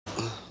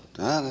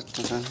Good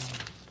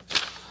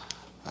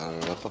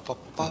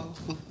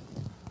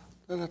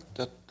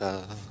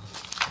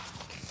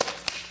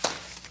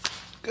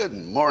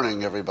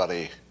morning,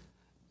 everybody.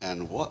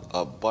 And what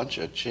a bunch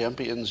of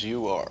champions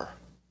you are.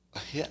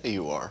 Yeah,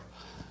 you are.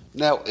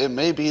 Now, it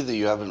may be that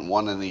you haven't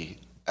won any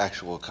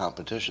actual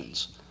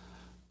competitions,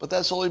 but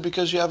that's only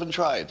because you haven't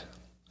tried.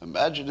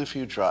 Imagine if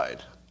you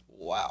tried.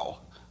 Wow,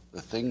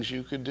 the things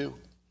you could do.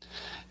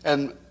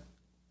 And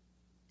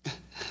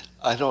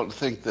I don't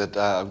think that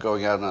I'm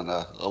going out on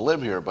a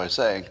limb here by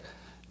saying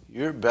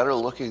you're better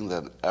looking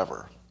than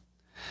ever.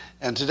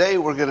 And today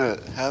we're going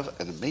to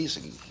have an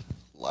amazing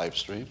live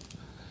stream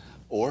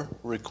or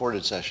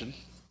recorded session,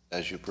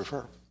 as you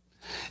prefer.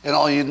 And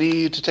all you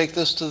need to take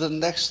this to the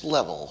next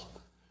level,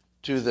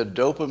 to the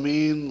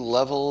dopamine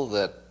level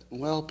that,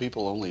 well,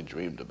 people only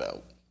dreamed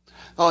about.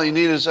 All you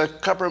need is a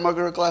cup or mug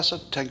or a glass, a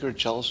tankard,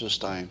 chalice or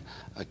stein,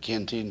 a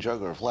canteen,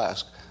 jug or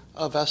flask,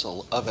 a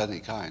vessel of any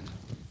kind.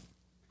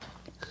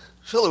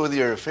 Fill it with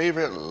your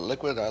favorite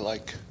liquid, I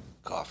like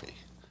coffee.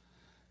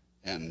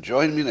 And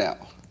join me now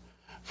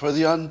for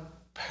the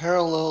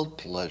unparalleled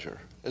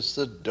pleasure. It's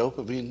the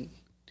dopamine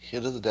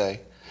hit of the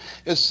day.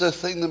 It's the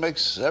thing that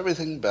makes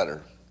everything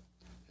better.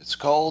 It's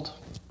called,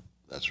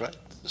 that's right,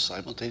 the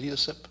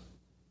simultaneous sip.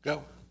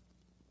 Go.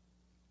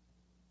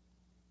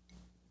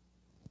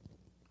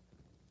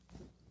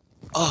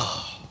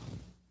 Oh.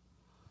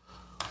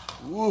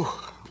 Woo.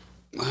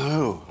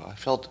 Oh, I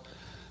felt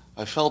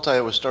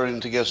I was starting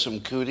to get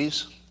some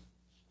cooties,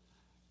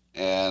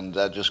 and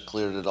that just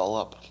cleared it all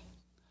up.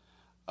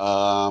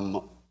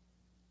 I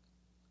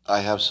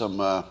have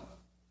some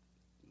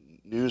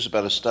news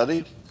about a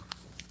study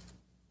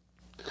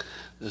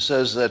that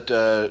says that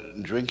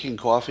drinking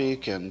coffee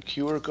can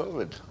cure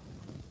COVID.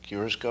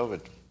 Cures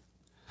COVID.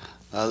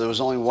 There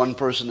was only one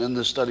person in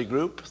this study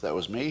group. That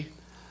was me,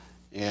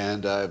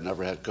 and I've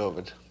never had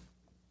COVID.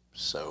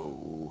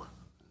 So,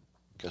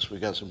 guess we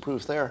got some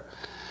proof there.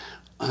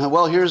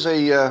 Well, here's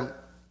a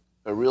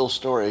real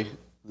story.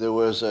 There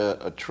was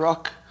a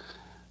truck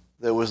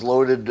that was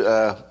loaded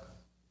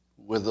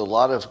with a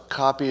lot of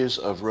copies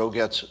of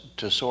Roget's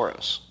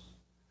Thesaurus.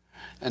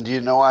 And do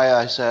you know why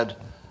I said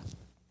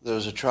there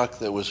was a truck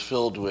that was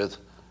filled with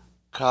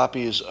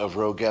copies of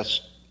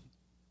Roget's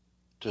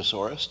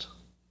Thesaurus?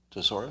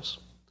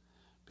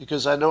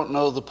 Because I don't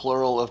know the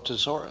plural of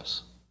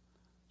thesaurus.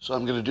 So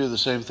I'm going to do the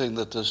same thing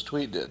that this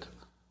tweet did.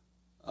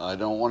 I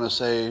don't want to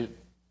say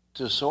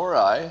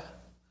thesauri,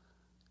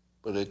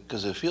 but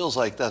because it feels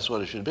like that's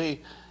what it should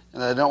be.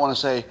 And I don't want to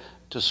say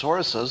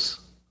thesauruses,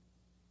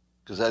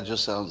 because that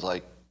just sounds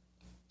like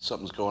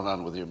something's going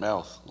on with your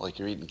mouth, like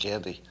you're eating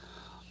candy.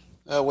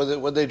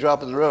 What they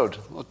drop in the road?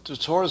 Well,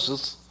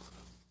 thesauruses.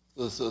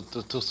 The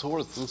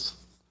thesauruses.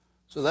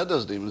 So that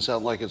doesn't even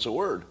sound like it's a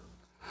word.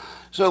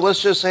 So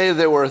let's just say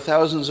there were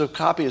thousands of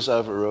copies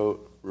of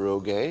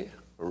Roget,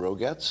 or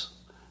Roget's,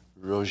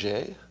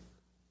 Roget,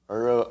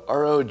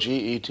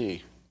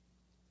 R-O-G-E-T.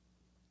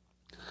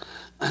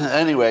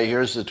 Anyway,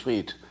 here's the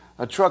tweet.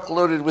 A truck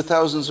loaded with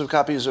thousands of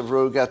copies of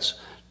Roget's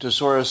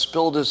Thesaurus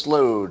spilled its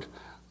load,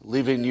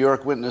 leaving New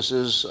York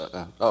witnesses,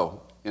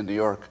 in New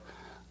York.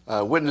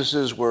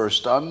 Witnesses were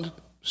stunned,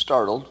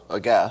 startled,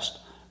 aghast,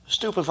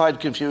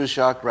 stupefied, confused,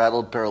 shocked,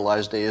 rattled,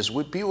 paralyzed, dazed,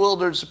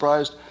 bewildered,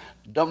 surprised,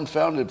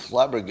 dumbfounded,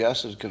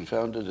 flabbergasted,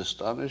 confounded,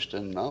 astonished,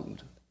 and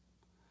numbed.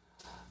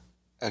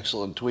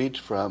 Excellent tweet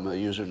from a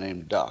user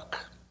named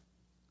Doc.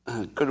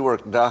 Good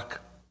work, Doc.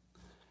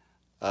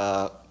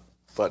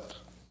 But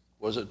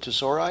was it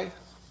Thesauri?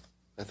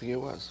 I think it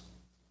was.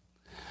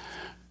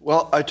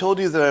 Well, I told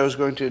you that I was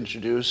going to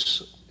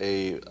introduce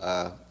a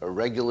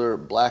regular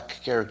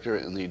black character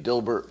in the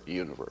Dilbert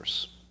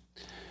universe.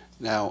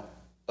 Now,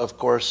 of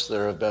course,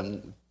 there have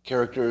been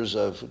characters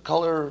of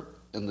color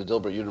in the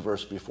Dilbert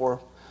universe before,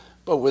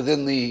 but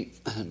within the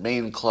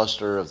main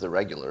cluster of the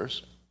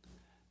regulars,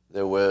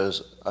 there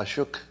was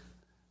Ashok,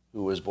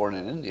 who was born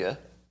in India,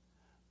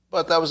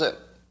 but that was it.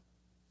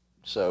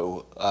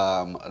 So,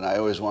 and I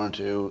always wanted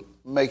to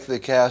make the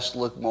cast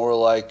look more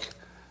like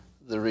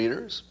the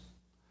readers.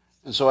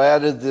 And so I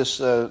added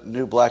this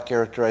new black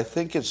character. I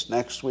think it's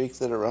next week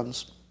that it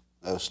runs,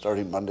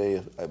 starting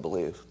Monday, I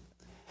believe.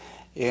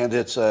 And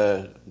it's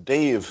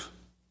Dave.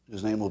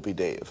 His name will be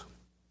Dave.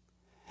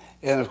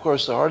 And of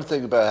course, the hard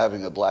thing about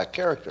having a black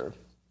character,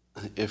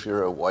 if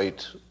you're a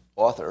white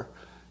author,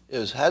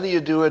 is how do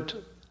you do it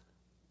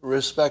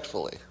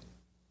respectfully,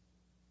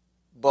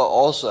 but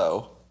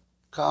also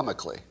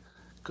comically?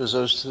 Because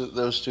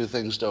those two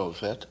things don't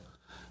fit.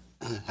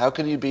 How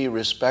can you be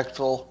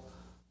respectful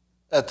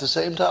at the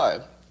same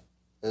time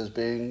as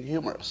being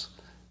humorous?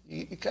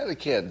 You kind of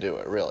can't do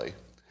it, really.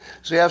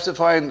 So you have to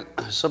find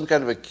some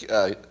kind of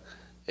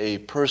a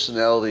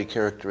personality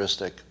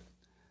characteristic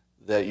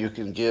that you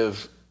can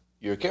give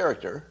your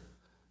character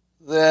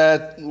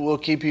that will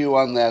keep you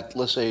on that,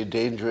 let's say,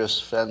 dangerous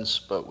fence,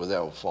 but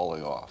without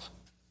falling off.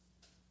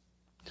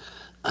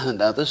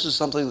 Now, this is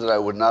something that I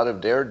would not have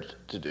dared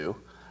to do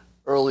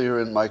earlier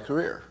in my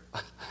career,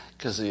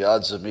 because the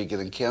odds of me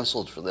getting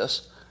canceled for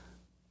this,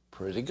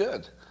 pretty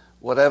good.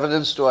 What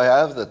evidence do I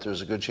have that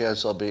there's a good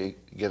chance I'll be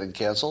getting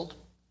canceled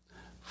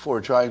for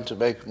trying to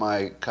make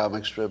my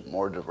comic strip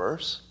more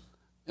diverse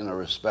in a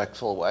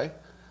respectful way?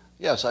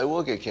 Yes, I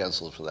will get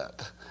canceled for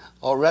that.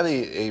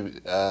 Already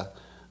a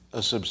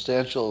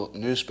substantial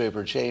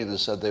newspaper chain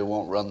has said they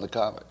won't run the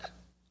comic.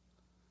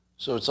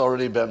 So it's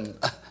already been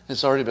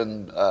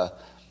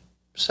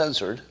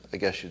censored, I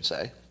guess you'd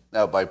say,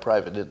 now by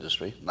private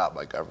industry, not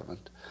by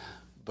government.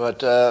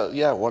 But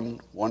yeah, one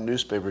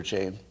newspaper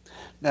chain.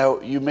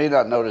 Now, you may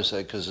not notice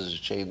it because it's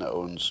a chain that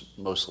owns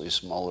mostly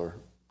smaller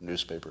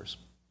newspapers.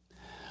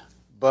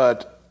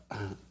 But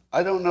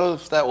I don't know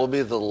if that will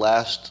be the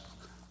last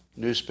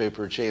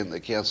newspaper chain that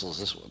cancels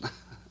this one.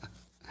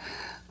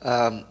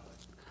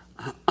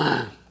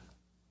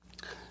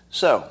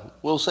 So,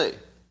 we'll see.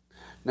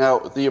 Now,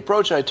 the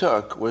approach I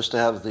took was to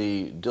have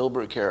the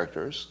Dilbert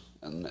characters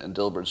and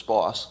Dilbert's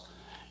boss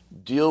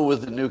deal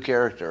with the new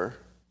character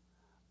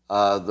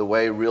the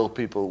way real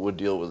people would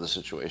deal with the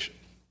situation.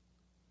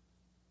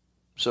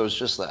 So it's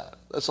just that.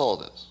 That's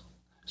all it is.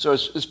 So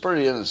it's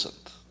pretty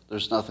innocent.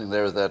 There's nothing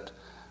there that...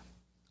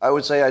 I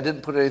would say I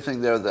didn't put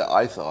anything there that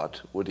I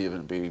thought would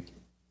even be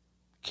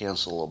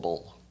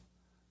cancelable.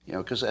 You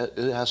know, because it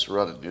has to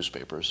run in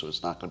newspapers, so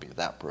it's not going to be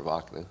that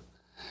provocative.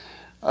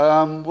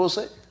 We'll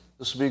see.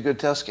 This will be a good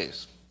test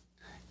case.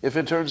 If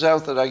it turns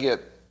out that I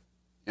get,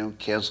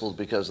 canceled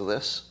because of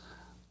this,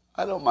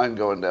 I don't mind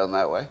going down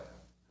that way.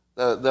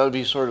 That would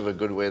be sort of a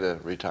good way to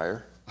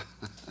retire.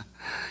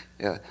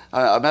 Yeah,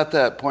 I'm at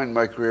that point in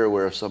my career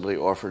where if somebody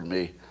offered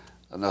me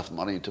enough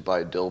money to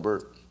buy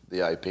Dilbert,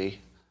 the IP,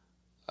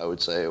 I would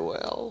say,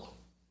 well,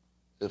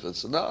 if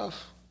it's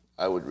enough,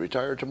 I would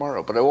retire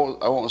tomorrow. But I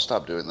won't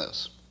stop doing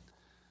this.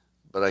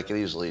 But I can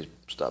easily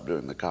stop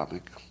doing the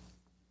comic.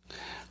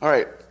 All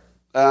right.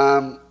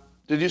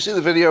 Did you see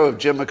the video of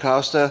Jim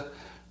Acosta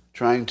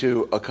trying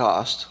to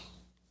accost?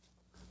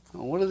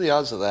 What are the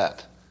odds of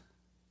that?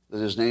 That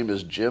his name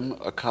is Jim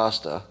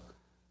Acosta,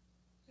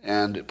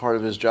 and part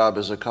of his job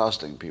is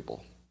accosting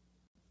people.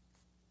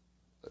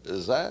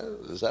 Is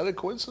that a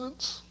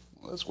coincidence?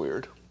 Well, that's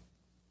weird.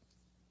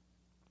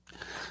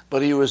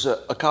 But he was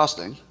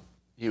accosting.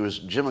 He was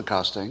Jim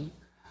accosting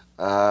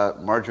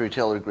Marjorie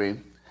Taylor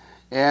Greene,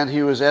 and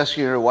he was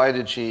asking her why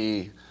did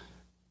she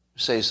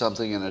say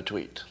something in a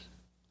tweet.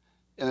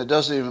 And it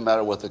doesn't even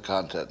matter what the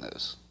content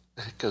is,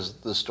 because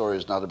the story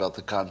is not about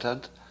the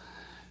content.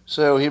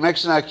 So he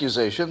makes an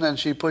accusation, and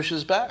she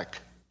pushes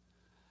back.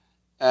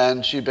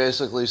 And she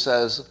basically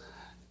says,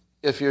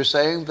 if you're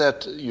saying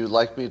that you'd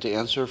like me to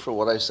answer for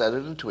what I said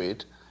in a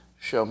tweet,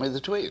 show me the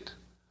tweet.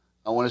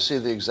 I want to see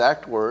the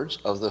exact words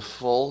of the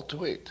full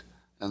tweet,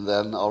 and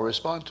then I'll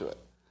respond to it.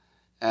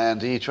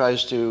 And he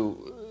tries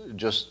to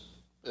just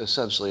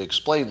essentially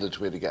explain the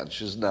tweet again.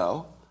 She says,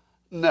 no.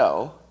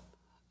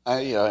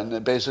 And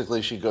then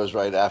basically she goes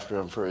right after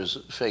him for his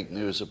fake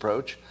news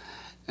approach.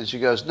 And she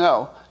goes,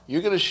 no,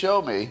 you're going to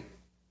show me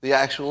the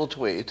actual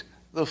tweet,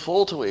 the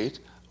full tweet,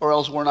 or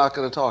else we're not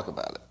going to talk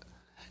about it.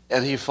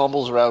 And he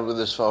fumbles around with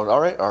his phone. All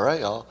right,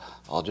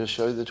 I'll just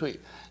show you the tweet.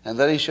 And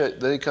then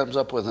he comes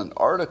up with an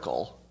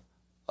article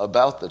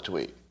about the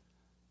tweet.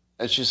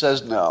 And she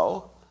says,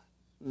 no,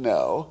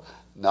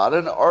 not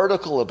an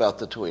article about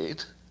the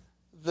tweet,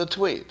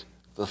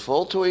 the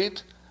full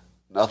tweet,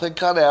 nothing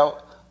cut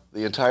out,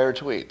 the entire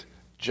tweet.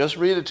 Just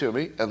read it to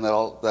me, and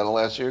that'll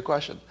answer your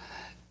question.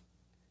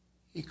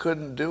 He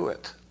couldn't do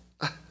it.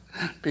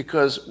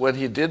 Because when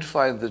he did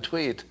find the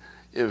tweet,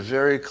 it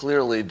very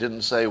clearly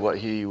didn't say what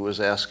he was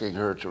asking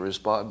her to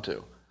respond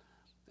to.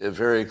 It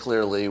very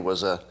clearly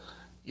was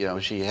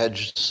she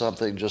hedged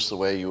something just the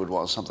way you would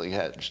want something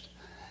hedged.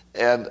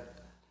 And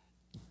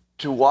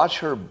to watch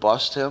her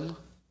bust him,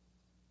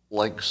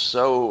 like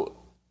so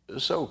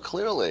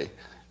clearly,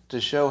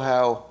 to show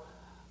how,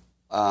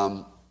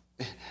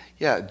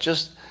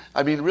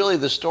 really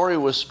the story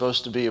was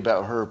supposed to be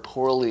about her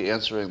poorly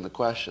answering the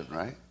question,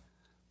 right?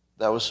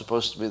 That was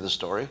supposed to be the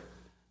story.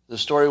 The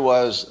story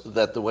was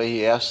that the way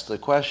he asked the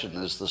question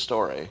is the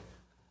story,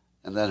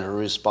 and then her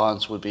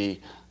response would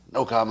be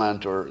no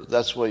comment, or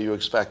that's what you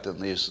expect in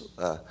these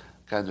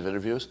kinds of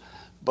interviews.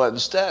 But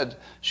instead,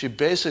 she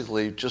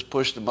basically just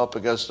pushed him up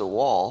against a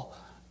wall,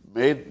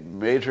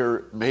 made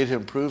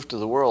him prove to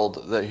the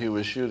world that he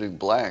was shooting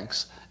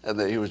blanks and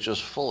that he was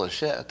just full of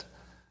shit,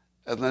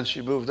 and then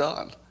she moved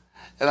on.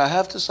 And I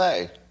have to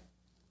say,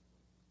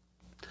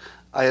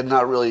 I had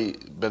not really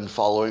been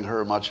following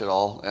her much at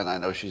all, and I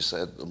know she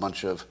said a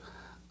bunch of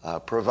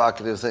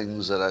provocative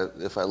things that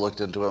if I looked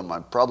into them, I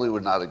probably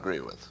would not agree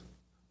with.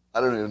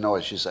 I don't even know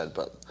what she said,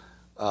 but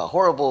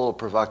horrible,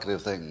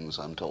 provocative things,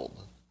 I'm told.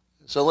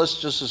 So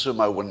let's just assume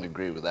I wouldn't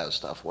agree with that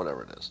stuff,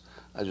 whatever it is.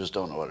 I just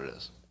don't know what it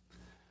is.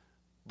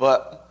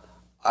 But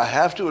I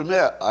have to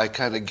admit, I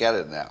kind of get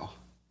it now.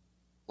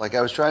 Like,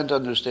 I was trying to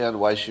understand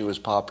why she was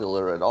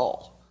popular at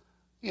all.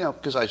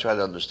 Because I try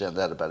to understand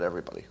that about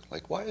everybody.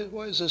 Like, why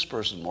is this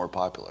person more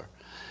popular?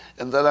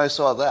 And then I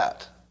saw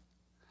that.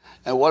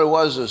 And what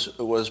it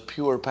was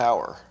pure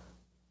power.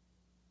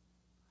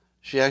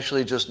 She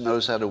actually just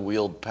knows how to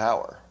wield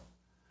power.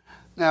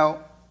 Now,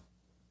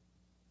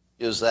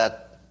 Is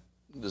that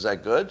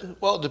good?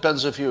 Well, it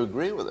depends if you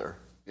agree with her.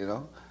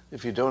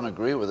 If you don't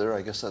agree with her,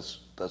 I guess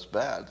that's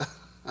bad.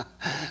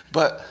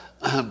 but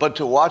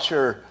to watch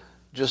her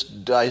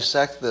just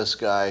dissect this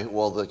guy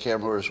while the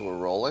cameras were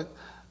rolling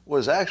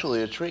was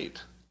actually a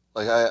treat.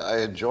 Like I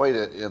enjoyed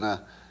it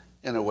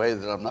in a way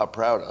that I'm not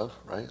proud of,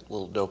 right? A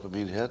little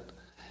dopamine hit.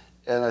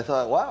 And I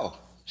thought, wow,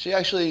 she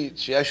actually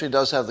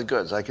does have the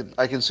goods. I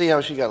can see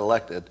how she got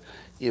elected,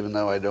 even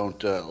though I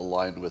don't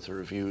align with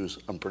her views,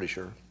 I'm pretty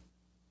sure.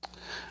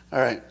 All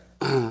right.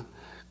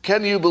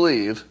 Can you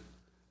believe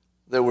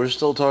that we're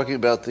still talking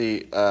about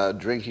the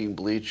drinking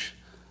bleach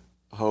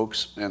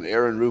hoax? And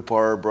Aaron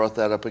Rupar brought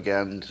that up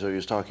again, so he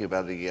was talking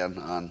about it again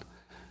on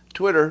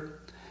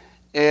Twitter.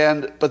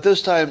 But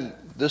this time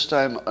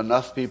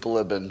enough people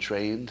have been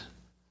trained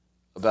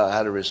about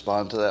how to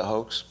respond to that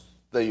hoax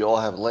that you all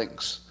have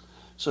links.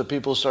 So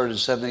people started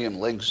sending him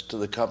links to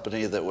the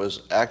company that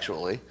was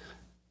actually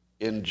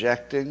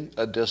injecting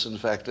a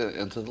disinfectant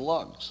into the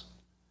lungs.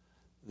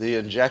 The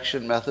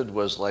injection method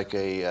was like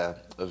a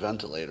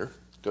ventilator,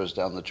 goes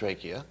down the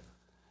trachea,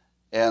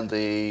 and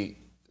the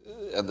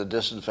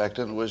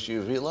disinfectant was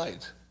UV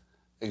light.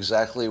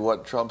 Exactly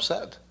what Trump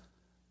said.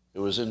 It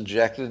was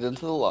injected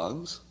into the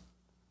lungs.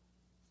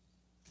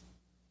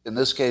 In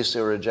this case,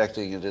 they were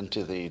injecting it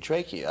into the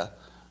trachea,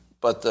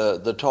 but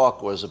the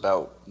talk was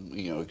about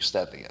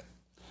extending it.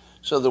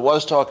 So there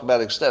was talk about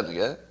extending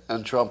it,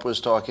 and Trump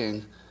was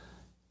talking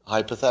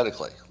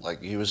hypothetically,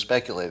 like he was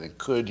speculating.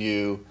 Could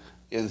you,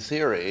 in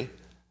theory,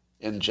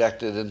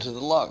 inject it into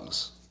the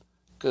lungs?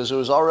 Because it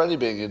was already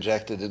being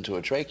injected into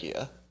a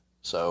trachea,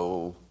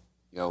 so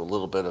a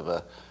little bit of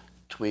a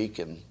tweak,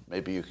 and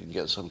maybe you can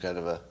get some kind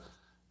of a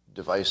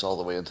device all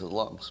the way into the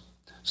lungs.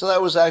 So that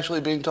was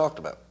actually being talked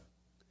about.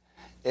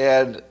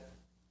 And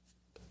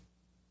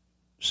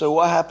so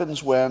what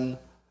happens when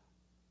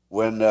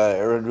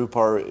Aaron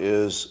Rupar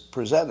is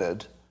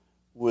presented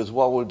with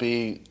what would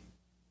be,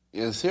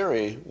 in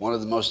theory, one of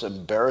the most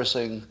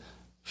embarrassing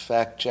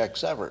fact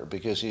checks ever,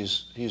 because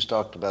he's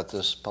talked about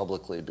this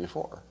publicly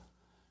before.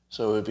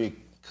 So it would be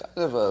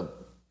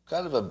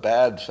kind of a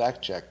bad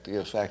fact check to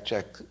get a fact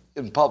check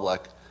in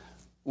public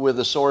with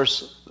a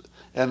source.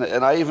 And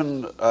I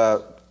even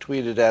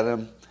tweeted at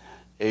him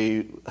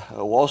a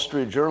Wall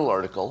Street Journal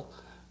article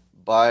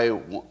by,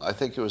 I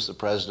think it was the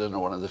president or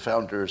one of the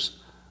founders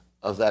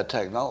of that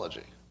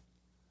technology,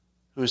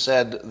 who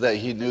said that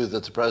he knew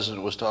that the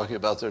president was talking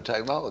about their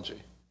technology.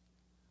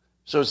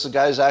 So it's the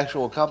guy's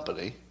actual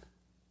company,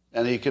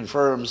 and he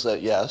confirms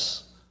that,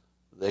 yes,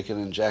 they can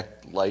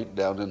inject light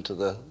down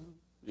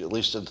at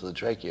least into the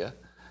trachea,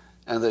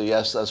 and that,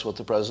 yes, that's what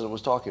the president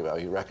was talking about.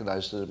 He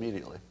recognized it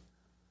immediately.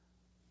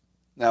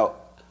 Now,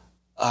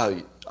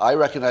 I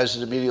recognized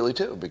it immediately,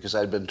 too, because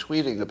I'd been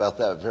tweeting about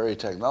that very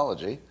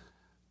technology,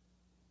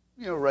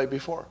 right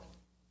before.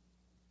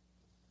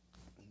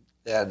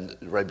 And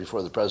right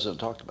before the president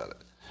talked about it.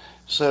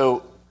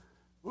 So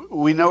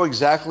we know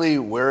exactly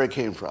where it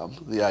came from,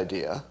 the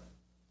idea.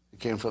 It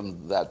came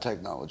from that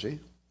technology.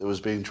 It was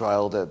being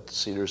trialed at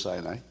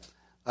Cedars-Sinai.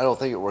 I don't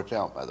think it worked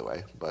out, by the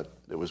way, but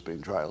it was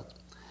being trialed.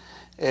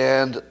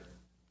 And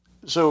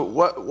so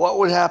what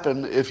would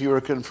happen if you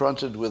were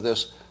confronted with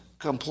this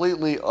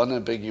completely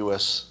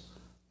unambiguous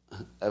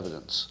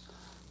evidence?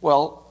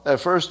 Well, at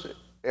first,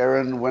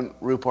 Aaron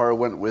Rupar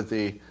went with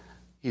he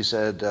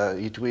said,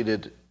 he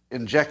tweeted,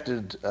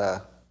 injected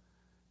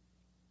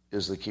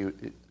is the key.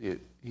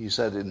 He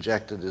said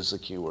injected is the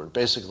key word.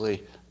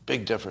 Basically,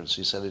 big difference.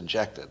 He said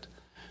injected.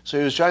 So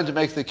he was trying to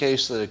make the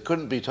case that it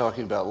couldn't be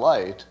talking about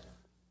light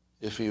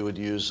if he would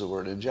use the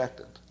word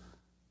injected.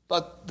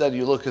 But then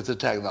you look at the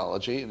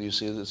technology and you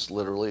see that it's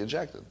literally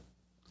injected.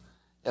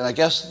 And I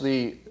guess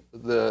the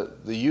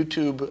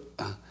YouTube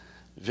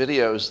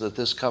videos that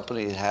this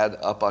company had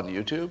up on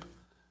YouTube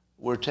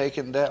were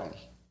taken down.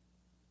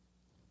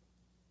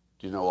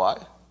 Do you know why?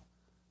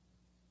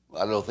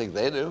 I don't think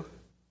they do.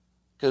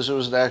 Because it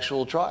was an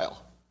actual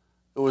trial.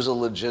 It was a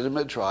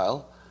legitimate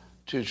trial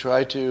to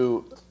try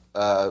to...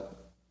 the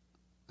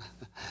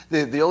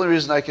only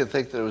reason I can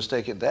think that it was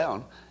taken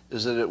down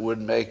is that it would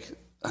make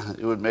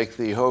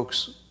the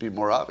hoax be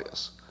more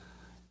obvious.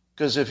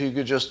 Because if you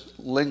could just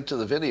link to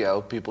the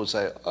video, people would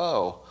say,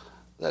 oh,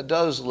 that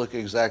does look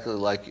exactly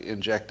like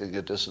injecting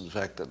a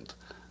disinfectant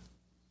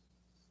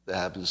that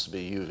happens to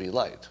be UV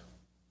light.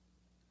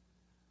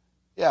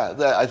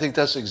 Yeah, I think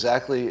that's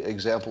exactly an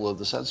example of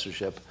the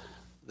censorship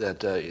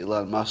that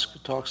Elon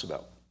Musk talks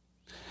about.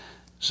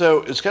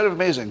 So it's kind of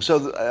amazing.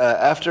 So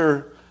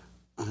after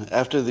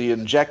the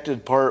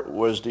injected part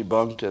was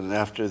debunked, and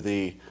after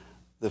the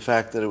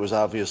fact that it was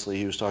obviously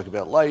he was talking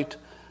about light,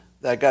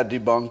 that got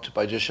debunked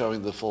by just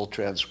showing the full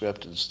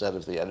transcript instead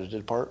of the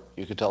edited part.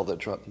 You could tell that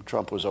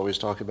Trump was always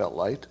talking about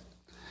light.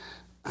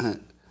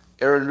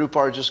 Aaron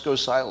Rupar just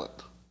goes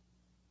silent.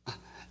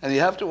 And you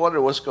have to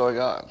wonder what's going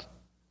on.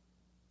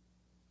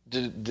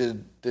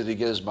 Did he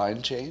get his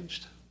mind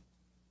changed?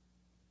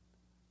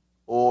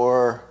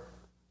 Or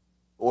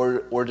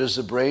Or does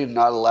the brain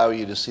not allow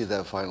you to see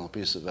that final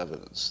piece of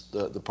evidence,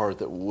 the part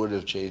that would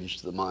have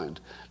changed the mind?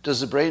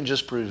 Does the brain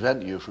just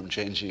prevent you from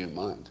changing your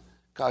mind?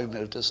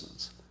 Cognitive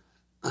dissonance.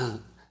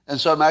 And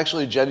so I'm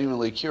actually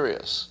genuinely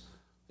curious.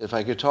 If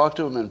I could talk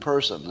to him in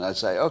person, and I'd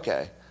say,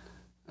 okay,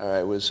 all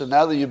right, well, so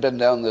now that you've been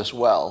down this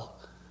well,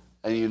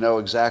 and you know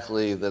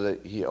exactly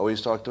that he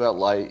always talked about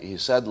light, he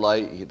said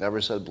light, he never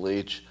said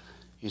bleach,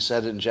 he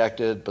said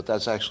injected, but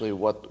that's actually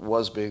what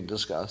was being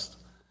discussed.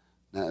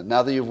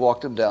 Now that you've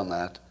walked him down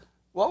that,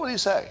 what would he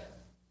say?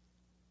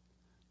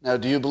 Now,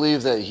 do you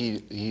believe that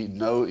he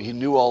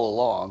knew all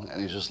along and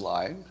he's just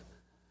lying?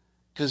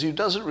 Because he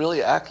doesn't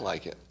really act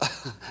like it.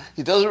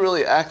 He doesn't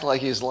really act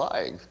like he's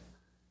lying.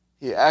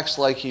 He acts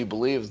like he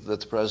believed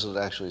that the president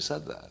actually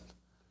said that.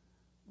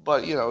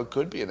 But, you know, it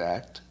could be an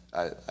act.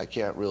 I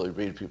can't really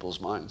read people's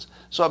minds.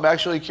 So I'm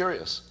actually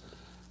curious.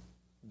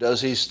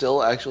 Does he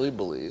still actually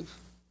believe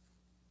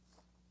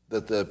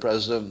that the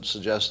president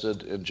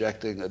suggested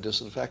injecting a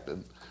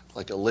disinfectant,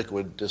 like a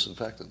liquid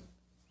disinfectant?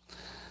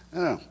 I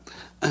don't know.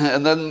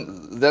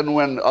 And then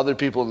when other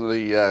people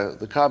in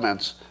the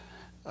comments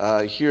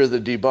hear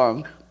the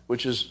debunk,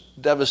 which is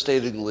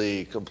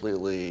devastatingly,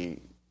 completely,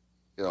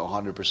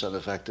 100%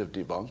 effective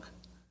debunk,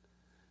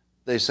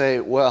 they say,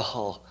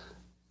 well,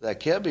 that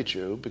can't be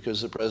true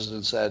because the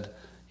president said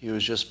he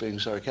was just being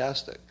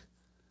sarcastic.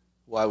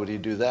 Why would he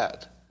do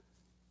that?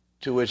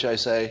 To which I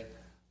say,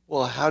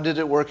 well, how did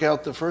it work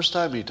out the first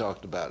time he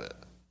talked about it?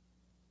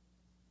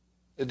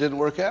 It didn't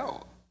work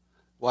out.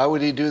 Why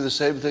would he do the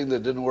same thing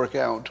that didn't work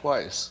out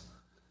twice?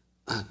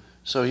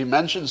 So he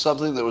mentioned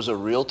something that was a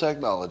real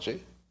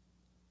technology.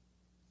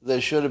 They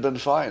should have been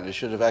fine. It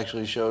should have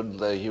actually shown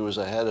that he was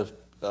ahead of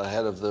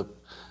the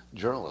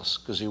journalists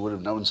because he would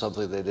have known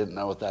something they didn't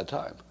know at that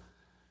time.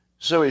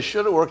 So it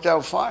should have worked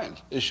out fine.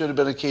 It should have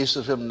been a case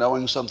of him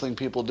knowing something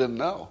people didn't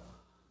know.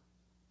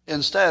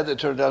 Instead, it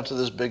turned out to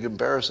this big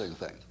embarrassing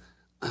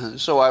thing.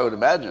 So I would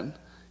imagine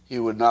he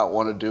would not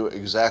want to do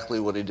exactly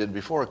what he did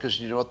before because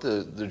you know what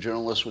the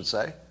journalists would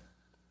say?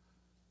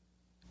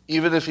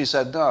 Even if he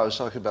said, no, I was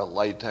talking about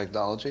light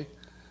technology,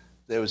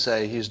 they would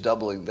say he's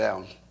doubling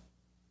down.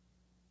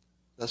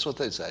 That's what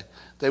they'd say.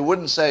 They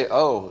wouldn't say,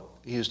 oh,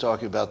 he's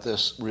talking about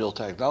this real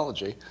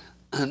technology.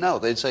 No,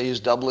 they'd say he's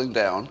doubling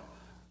down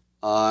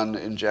on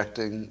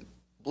injecting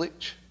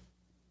bleach.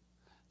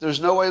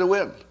 There's no way to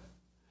win.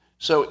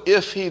 So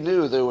if he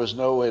knew there was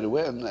no way to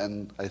win,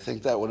 and I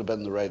think that would have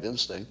been the right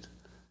instinct,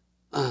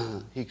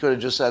 he could have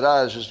just said,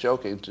 I was just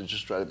joking, to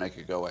just try to make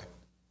it go away.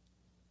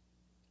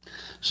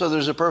 So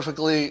there's a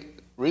perfectly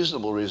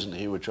reasonable reason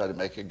he would try to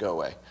make it go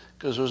away,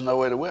 because there was no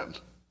way to win.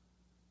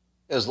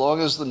 As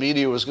long as the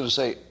media was going to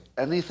say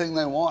anything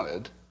they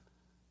wanted,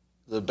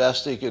 the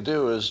best he could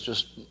do is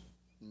just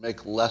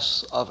make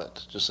less of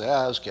it. Just say,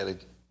 I was kidding.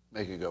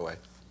 Make it go away.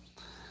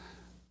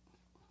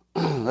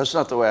 That's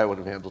not the way I would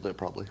have handled it,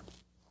 probably.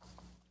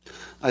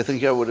 I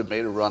think I would have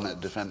made a run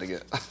at defending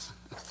it.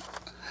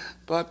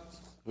 But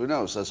who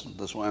knows?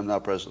 That's why I'm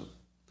not president.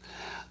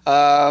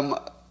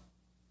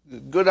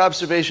 Good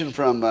observation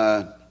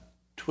from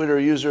Twitter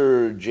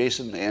user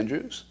Jason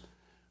Andrews,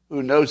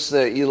 who notes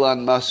that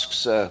Elon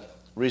Musk's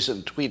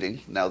recent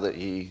tweeting, now that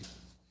he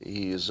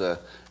is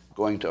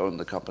going to own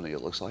the company,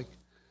 it looks like,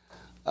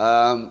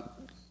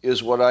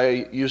 is what I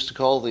used to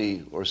call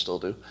or still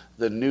do,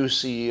 the new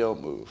CEO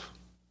move.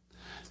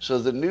 So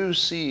the new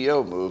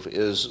CEO move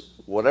is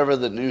whatever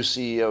the new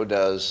CEO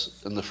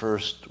does in the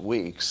first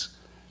weeks,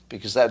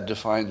 because that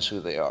defines who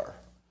they are.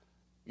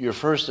 Your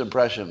first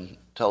impression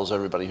tells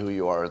everybody who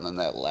you are, and then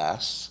that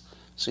lasts.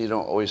 So you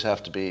don't always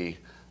have to be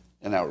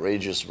an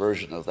outrageous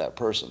version of that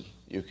person.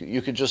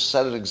 You could just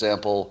set an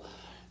example,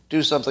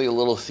 do something a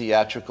little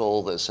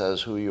theatrical that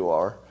says who you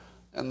are,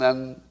 and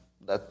then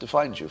that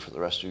defines you for the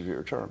rest of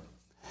your term.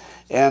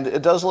 And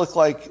it does look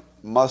like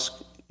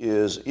Musk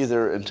is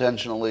either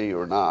intentionally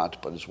or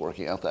not, but it's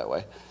working out that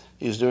way.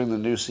 He's doing the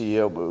new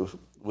CEO move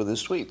with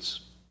his tweets,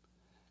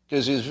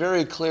 because he's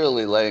very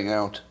clearly laying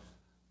out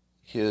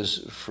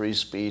his free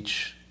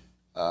speech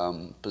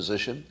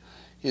position.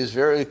 He's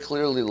very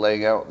clearly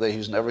laying out that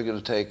he's never going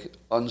to take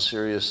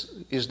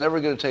he's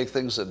never going to take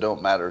things that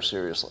don't matter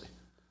seriously.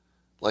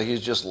 Like he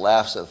just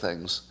laughs at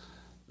things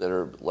that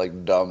are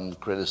like dumb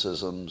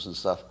criticisms and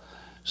stuff.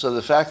 So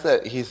the fact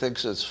that he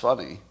thinks it's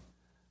funny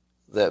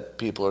that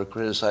people are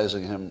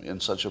criticizing him in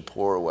such a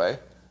poor way,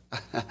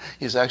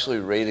 he's actually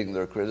rating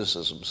their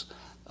criticisms.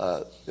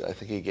 I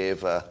think he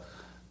gave,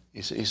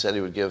 he said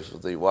he would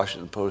give the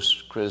Washington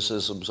Post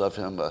criticisms of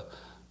him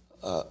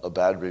a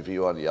bad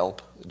review on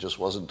Yelp. It just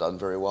wasn't done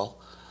very well.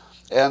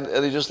 And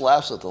he just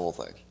laughs at the whole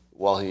thing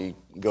while he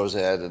goes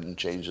ahead and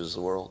changes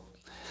the world.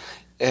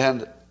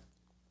 And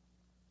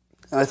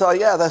I thought,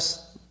 yeah,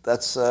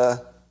 that's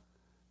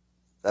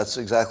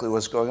exactly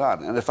what's going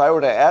on. And if I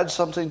were to add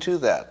something to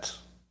that,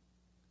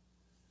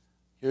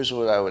 here's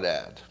what I would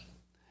add.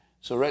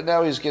 So right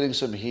now he's getting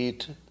some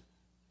heat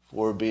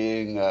for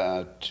being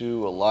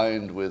too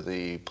aligned with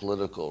the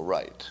political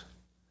right.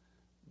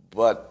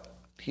 But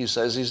he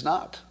says he's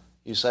not.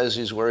 He says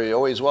he's where he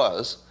always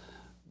was,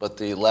 but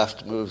the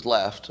left moved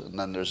left, and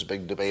then there's a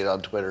big debate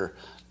on Twitter.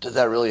 Did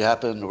that really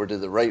happen, or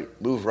did the right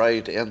move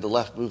right and the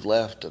left move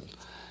left? And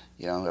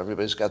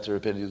everybody's got their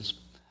opinions.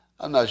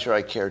 I'm not sure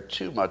I care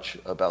too much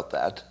about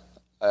that.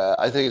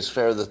 I think it's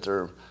fair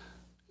that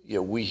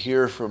we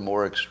hear from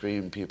more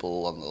extreme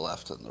people on the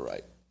left than the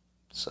right.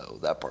 So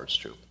that part's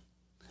true.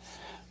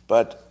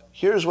 But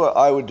here's what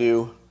I would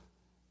do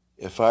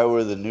if I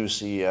were the new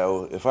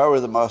CEO. If I were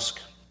the Musk,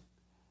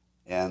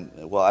 and,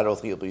 well, I don't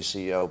think he'll be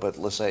CEO, but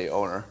let's say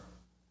owner,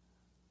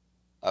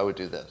 I would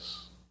do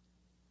this.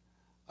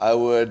 I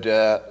would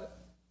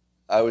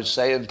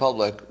say in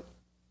public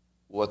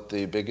what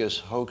the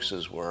biggest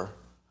hoaxes were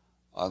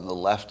on the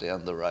left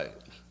and the right.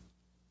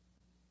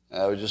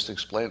 And I would just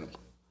explain them.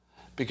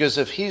 Because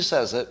if he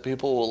says it,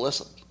 people will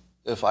listen.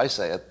 If I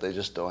say it, they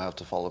just don't have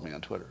to follow me on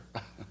Twitter.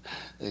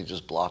 They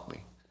just block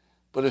me.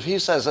 But if he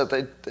says it,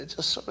 they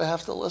just sort of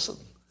have to listen.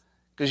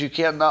 Because you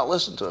can't not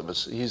listen to him.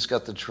 He's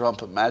got the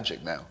Trump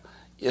magic now.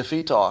 If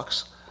he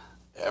talks,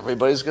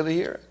 everybody's going to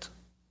hear it.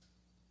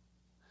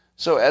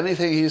 So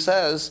anything he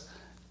says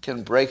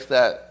can break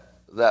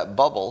that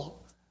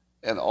bubble,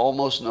 and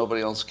almost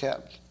nobody else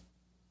can.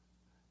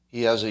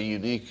 He has a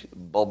unique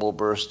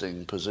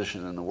bubble-bursting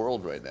position in the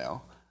world right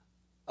now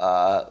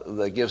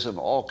that gives him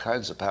all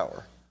kinds of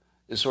power.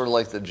 It's sort of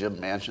like the Jim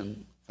Manchin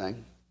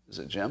thing. Is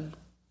it Jim?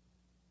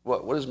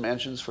 What is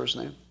Manchin's first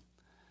name?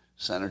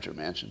 Senator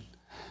Manchin.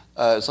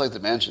 It's like the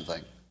Manchin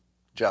thing.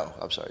 Joe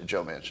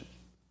Manchin.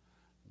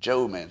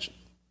 Joe Manchin.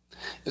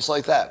 It's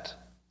like that.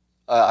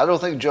 I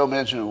don't think Joe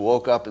Manchin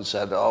woke up and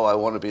said, oh, I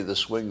want to be the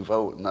swing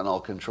vote and then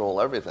I'll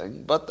control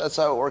everything. But that's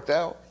how it worked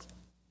out.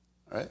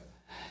 Right?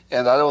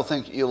 And I don't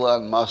think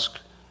Elon Musk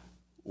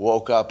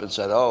woke up and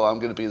said, oh, I'm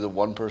going to be the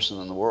one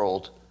person in the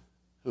world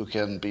who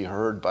can be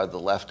heard by the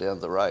left and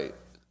the right.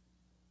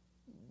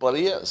 But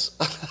he is.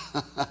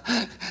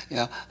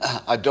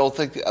 I don't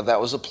think that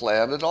was a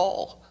plan at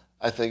all.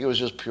 I think it was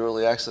just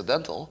purely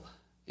accidental.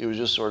 He was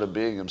just sort of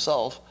being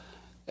himself,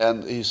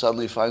 and he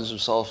suddenly finds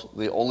himself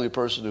the only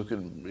person who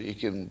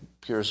can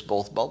pierce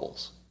both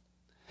bubbles.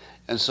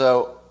 And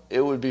so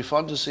it would be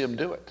fun to see him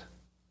do it,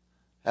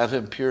 have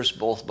him pierce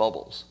both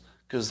bubbles,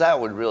 because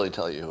that would really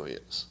tell you who he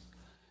is.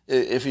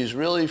 If he's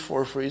really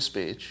for free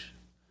speech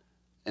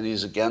and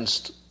he's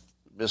against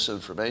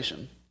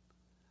misinformation,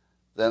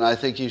 then I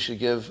think he should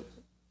give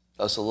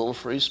us a little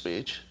free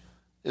speech,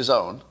 his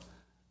own,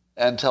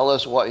 and tell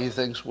us what he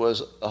thinks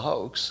was a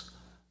hoax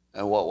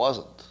and what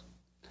wasn't.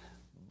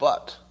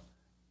 But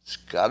it's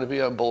got to be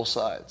on both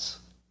sides.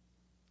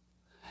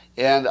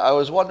 And I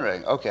was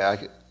wondering,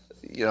 okay,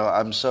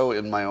 I'm so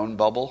in my own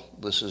bubble.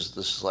 This is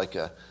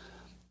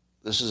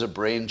a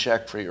brain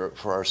check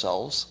for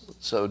ourselves.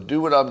 So do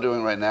what I'm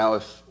doing right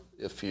now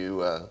if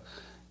you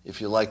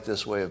like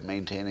this way of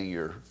maintaining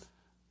your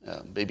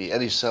maybe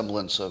any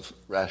semblance of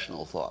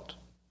rational thought.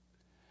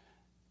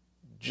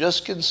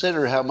 Just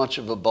consider how much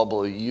of a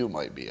bubble you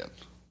might be in,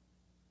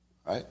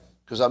 right?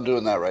 Because I'm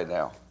doing that right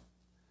now.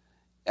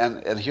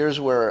 And here's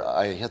where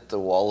I hit the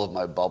wall of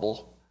my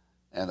bubble,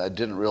 and I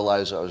didn't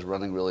realize I was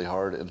running really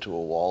hard into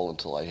a wall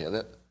until I hit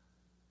it.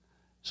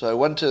 So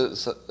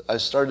I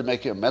started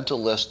making a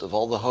mental list of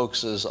all the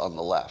hoaxes on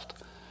the left.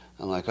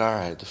 I'm like, all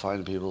right,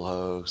 define people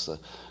hoax,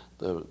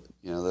 the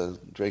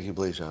drinking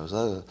bleach hoax,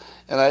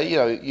 and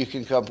you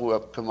can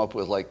come up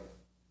with like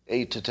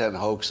 8 to 10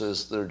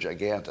 hoaxes that are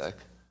gigantic.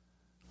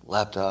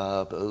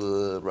 Laptop,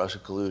 Russia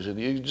collusion.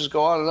 You can just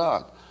go on and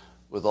on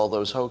with all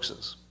those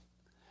hoaxes.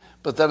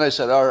 But then I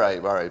said, all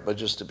right, but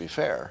just to be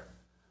fair,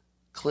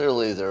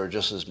 clearly there are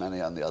just as many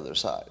on the other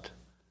side.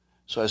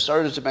 So I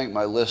started to make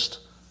my list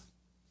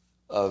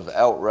of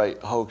outright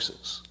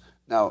hoaxes.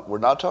 Now, we're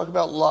not talking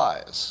about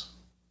lies.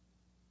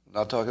 We're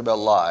not talking about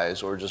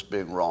lies or just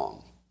being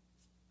wrong.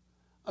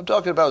 I'm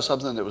talking about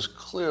something that was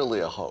clearly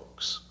a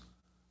hoax,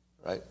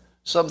 right?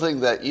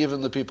 Something that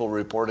even the people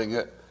reporting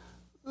it,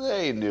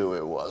 they knew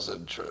it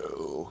wasn't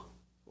true,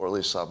 or at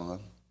least some of them,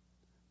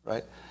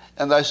 right?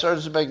 And I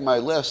started to make my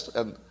list,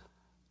 and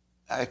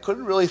I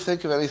couldn't really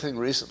think of anything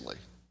recently.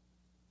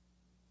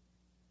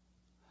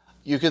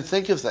 You can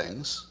think of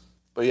things,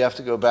 but you have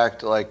to go back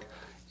to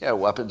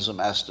weapons of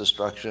mass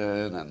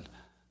destruction and,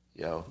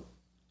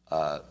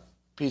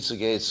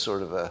 Pizzagate's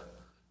sort of a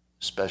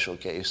special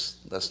case.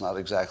 That's not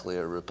exactly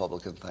a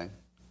Republican thing.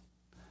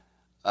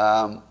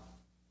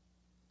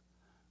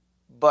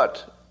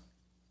 But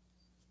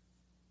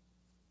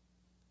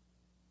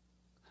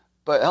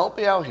help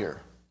me out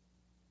here.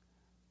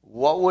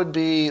 What would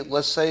be,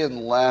 let's say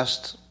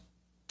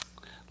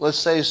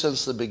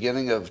since the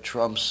beginning of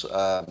Trump's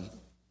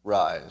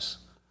rise,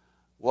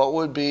 what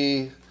would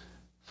be,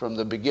 from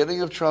the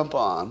beginning of Trump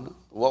on,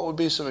 what would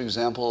be some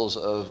examples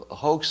of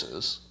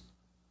hoaxes,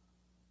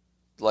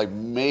 like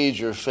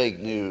major fake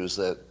news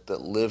that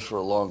lived for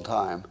a long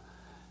time,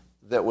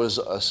 that was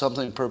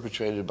something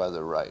perpetrated by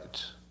the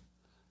right?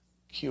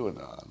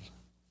 QAnon.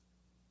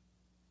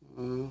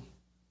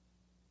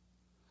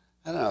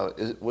 I don't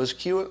know. Was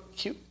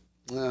QAnon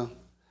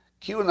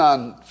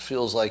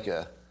feels like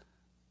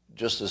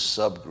just a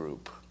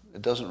subgroup.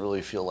 It doesn't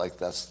really feel like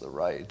that's the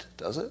right,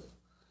 does it?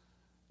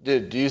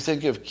 Do you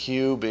think of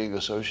Q being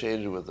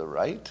associated with the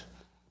right?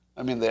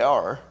 I mean, they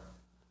are,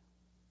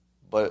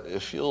 but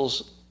it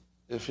feels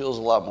a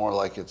lot more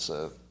like it's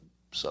a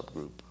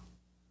subgroup.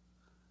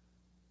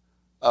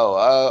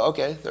 Oh,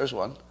 okay, there's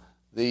one.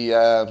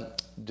 The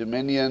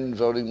Dominion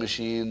voting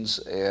machines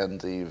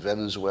and the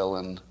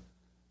Venezuelan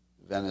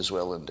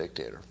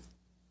dictator.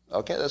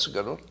 Okay, that's a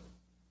good one.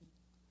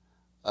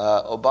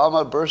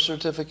 Obama birth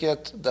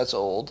certificate, that's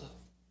old.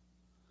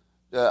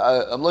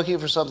 I'm looking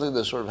for something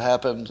that sort of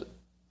happened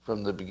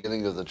from the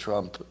beginning of the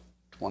Trump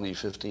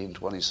 2015,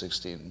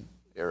 2016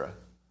 era.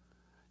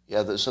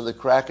 Yeah, so the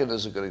Kraken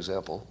is a good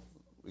example.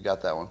 We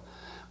got that one.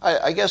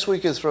 I guess we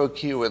could throw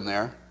Q in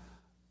there,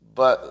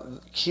 but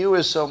Q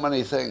is so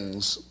many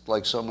things,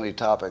 like so many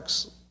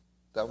topics.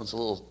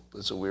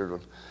 It's a weird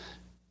one.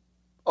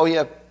 Oh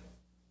yeah,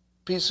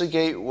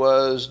 Pizzagate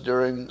was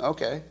during,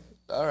 okay,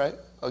 all right,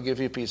 I'll give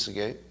you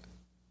Pizzagate.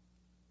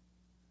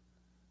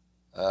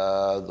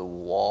 The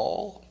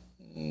wall?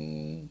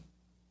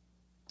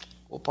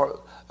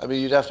 Well,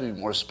 you'd have to be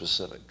more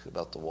specific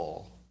about the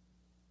wall.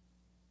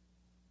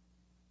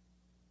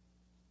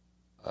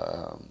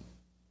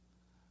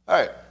 All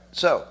right,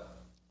 so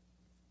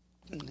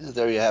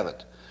there you have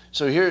it.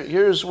 So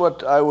here's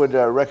what I would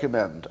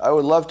recommend. I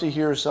would love to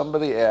hear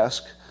somebody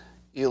ask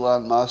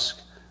Elon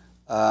Musk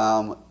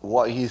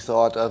what he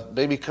thought of.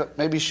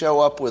 Maybe show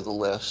up with a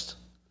list,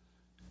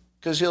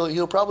 because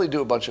he'll probably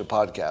do a bunch of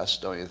podcasts,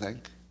 don't you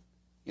think?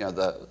 You know,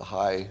 the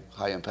high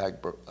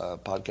impact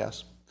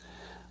podcasts.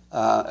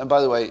 And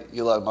by the way,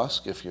 Elon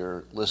Musk, if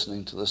you're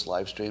listening to this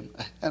live stream,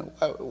 and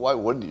why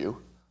wouldn't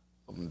you?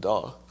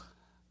 Duh.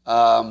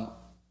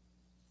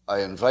 I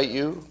invite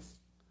you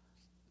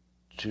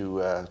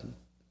to an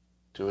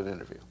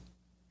interview.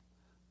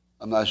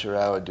 I'm not sure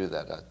how I would do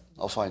that.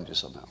 I'll find you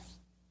somehow.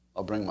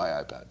 I'll bring my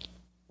iPad.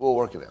 We'll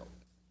work it out.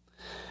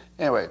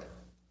 Anyway,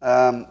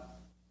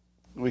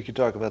 we could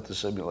talk about the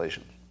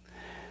simulation.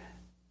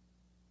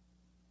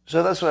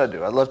 So that's what I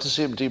do. I'd love to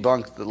see him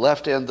debunk the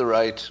left and the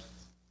right,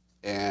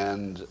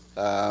 and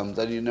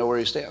then you know where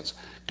he stands.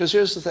 Because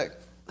here's the thing.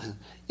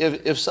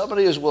 If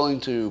somebody is willing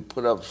to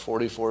put up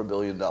 $44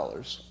 billion,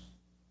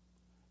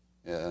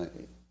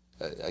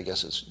 I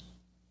guess it's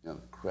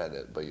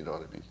credit, but you know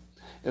what I mean.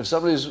 If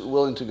somebody's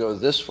willing to go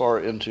this far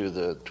into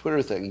the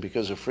Twitter thing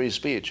because of free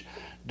speech,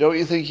 don't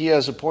you think he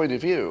has a point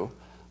of view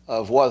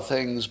of what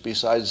things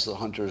besides the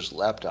Hunter's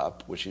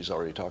laptop, which he's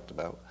already talked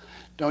about,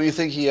 don't you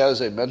think he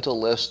has a mental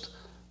list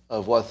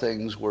of what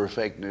things were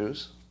fake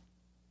news?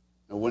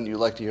 And wouldn't you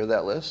like to hear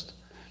that list?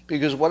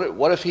 Because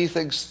what if he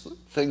thinks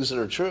things that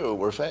are true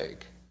were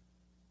fake?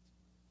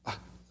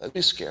 That'd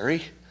be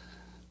scary,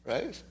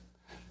 right?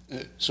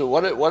 So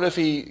what if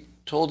he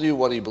told you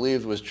what he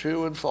believed was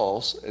true and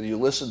false, and you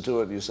listened to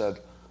it and you said,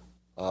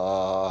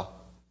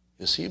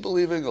 is he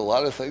believing a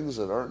lot of things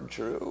that aren't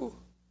true?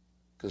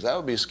 Because that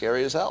would be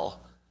scary as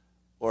hell.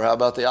 Or how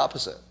about the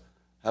opposite?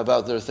 How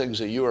about there are things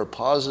that you are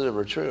positive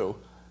are true,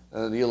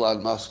 and then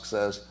Elon Musk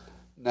says,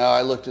 no,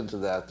 I looked into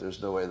that,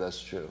 there's no way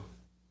that's true.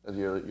 And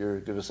you're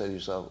going to say to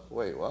yourself,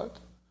 wait, what?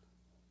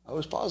 I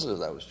was positive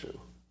that was true.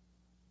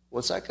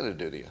 What's that going to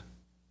do to you?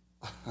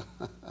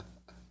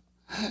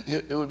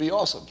 It would be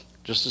awesome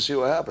just to see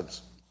what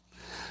happens.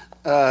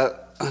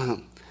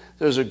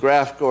 There's a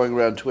graph going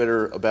around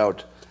Twitter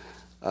about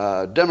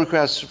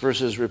Democrats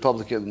versus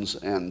Republicans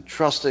and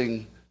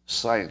trusting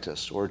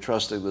scientists or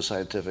trusting the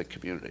scientific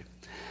community.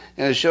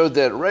 And it showed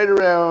that right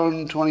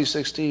around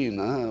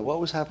 2016, what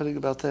was happening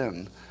about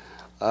then?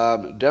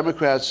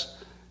 Democrats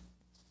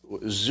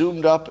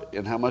zoomed up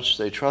in how much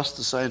they trust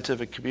the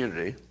scientific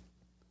community,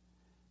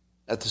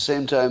 at the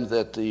same time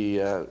that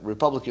the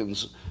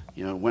Republicans,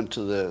 went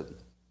to the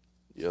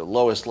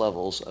lowest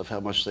levels of how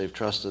much they've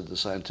trusted the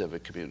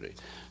scientific community.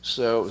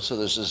 So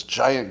there's this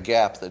giant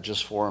gap that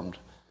just formed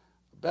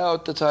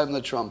about the time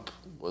that Trump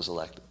was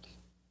elected.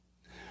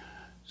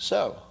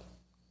 So,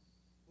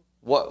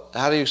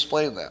 how do you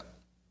explain that?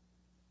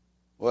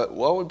 What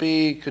would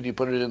be? Could you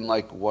put it in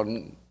like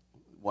one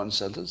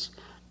sentence?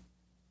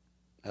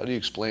 How do you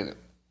explain it?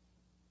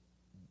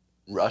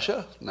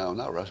 Russia? No,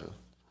 not Russia.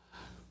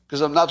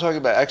 Because I'm not talking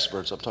about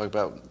experts, I'm talking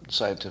about the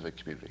scientific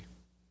community.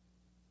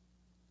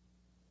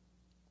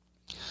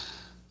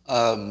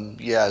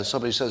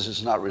 Somebody says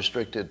it's not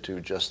restricted to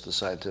just the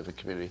scientific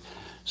community.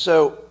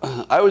 So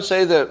I would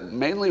say that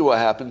mainly what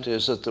happened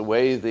is that the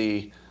way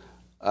the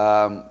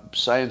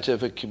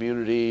scientific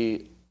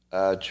community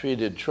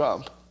treated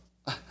Trump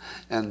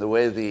and the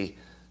way the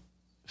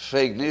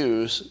fake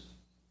news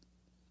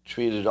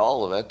treated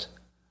all of it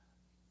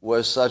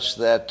was such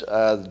that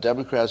the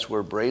Democrats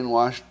were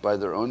brainwashed by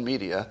their own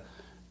media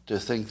to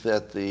think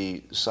that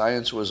the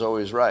science was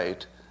always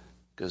right,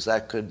 because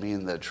that could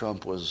mean that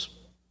Trump was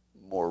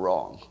more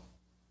wrong.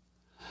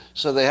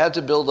 So they had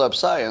to build up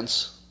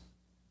science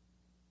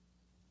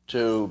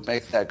to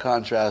make that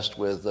contrast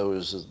with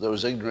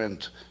those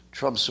ignorant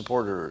Trump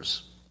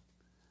supporters.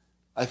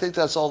 I think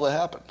that's all that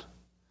happened.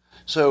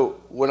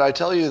 So when I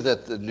tell you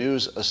that the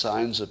news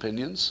assigns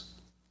opinions,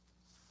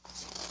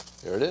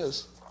 there it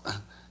is.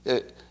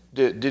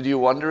 Did you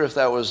wonder if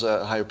that was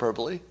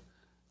hyperbole?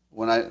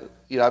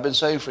 I've been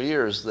saying for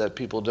years that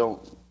people don't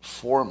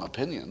form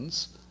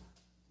opinions.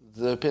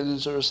 The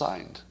opinions are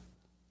assigned.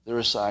 They're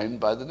assigned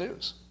by the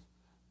news.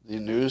 The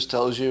news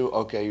tells you,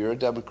 okay, you're a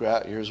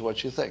Democrat, here's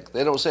what you think.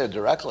 They don't say it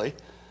directly,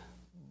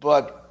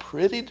 but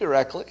pretty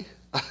directly.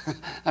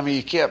 I mean,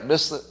 you can't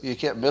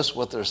miss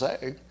what they're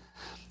saying.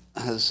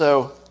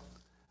 So,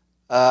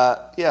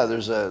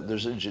 there's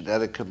a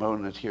genetic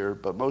component here,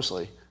 but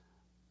mostly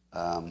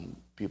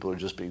people are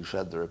just being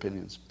fed their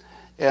opinions.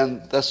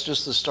 And that's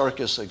just the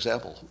starkest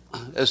example.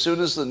 As soon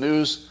as the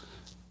news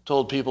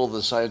told people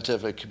the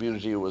scientific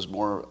community was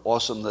more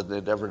awesome than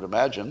they'd ever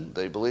imagined,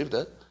 they believed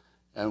it.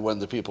 And when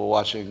the people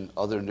watching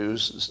other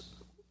news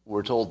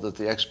were told that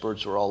the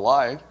experts were all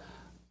lying,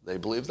 they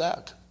believed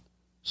that.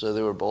 So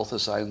they were both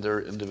assigned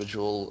their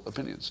individual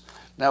opinions.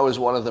 Now, is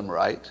one of them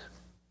right?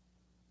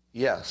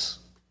 Yes.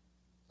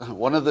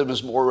 One of them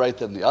is more right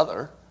than the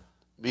other,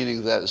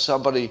 meaning that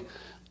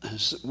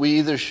we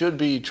either should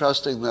be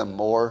trusting them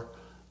more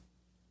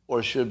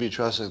or should be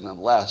trusting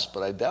them less,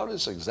 but I doubt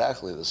it's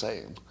exactly the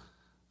same.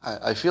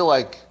 I feel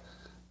like,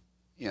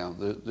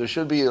 there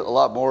should be a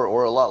lot more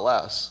or a lot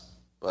less,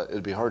 but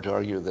it'd be hard to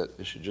argue that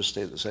it should just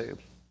stay the same.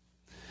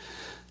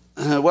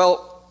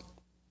 Well,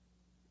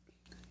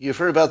 you've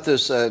heard about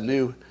this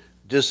new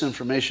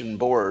disinformation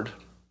board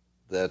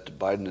that the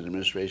Biden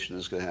administration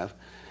is going to have.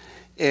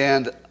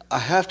 And I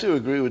have to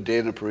agree with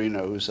Dana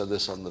Perino, who said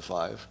this on The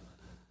Five.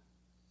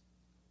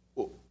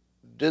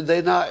 Did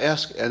they not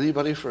ask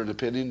anybody for an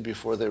opinion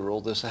before they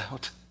rolled this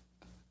out?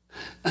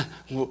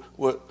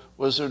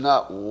 Was there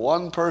not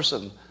one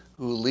person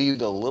who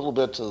leaned a little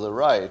bit to the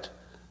right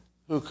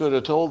who could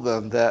have told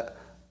them that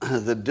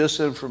the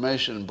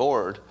disinformation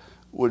board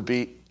would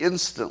be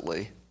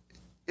instantly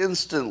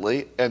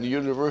and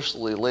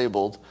universally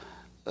labeled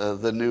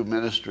the new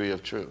Ministry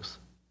of Truth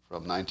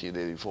from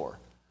 1984?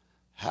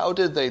 How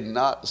did they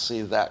not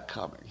see that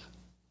coming?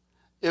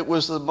 It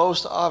was the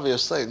most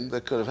obvious thing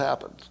that could have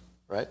happened,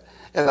 right?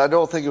 And I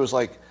don't think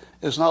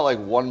it's not like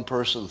one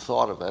person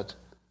thought of it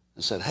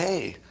and said,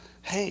 hey,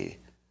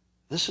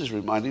 this is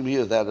reminding me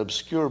of that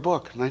obscure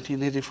book,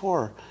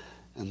 1984,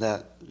 and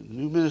that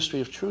new Ministry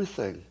of Truth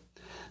thing.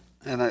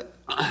 And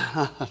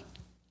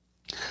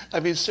I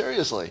mean,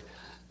 seriously,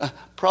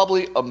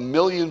 probably 1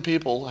 million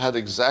people had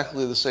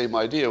exactly the same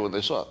idea when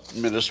they saw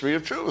Ministry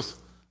of Truth.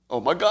 Oh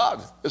my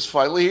God, it's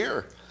finally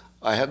here.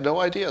 I had no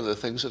idea that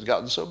things had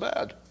gotten so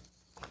bad.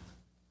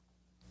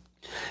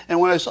 And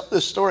when I saw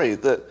this story,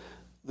 the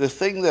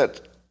thing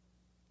that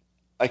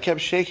I kept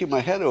shaking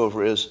my head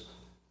over is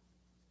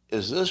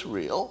this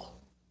real?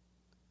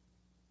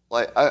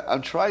 Like,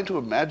 I'm trying to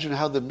imagine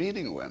how the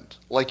meeting went.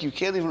 Like, you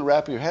can't even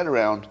wrap your head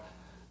around,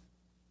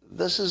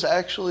 this is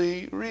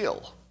actually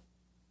real.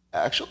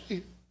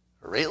 Actually?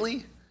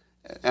 Really?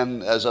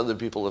 And as other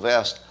people have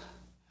asked,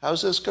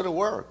 how's this going to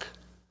work?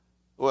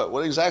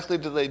 What exactly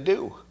do they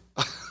do?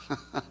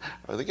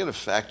 Are they going to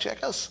fact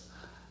check us?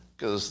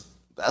 Because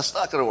that's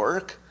not going to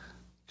work,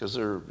 because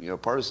they're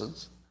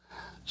partisans.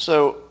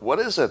 So what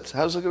is it?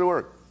 How's it going to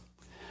work?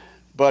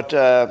 But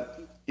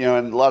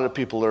and a lot of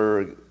people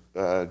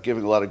are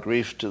giving a lot of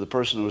grief to the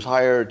person who was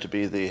hired to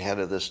be the head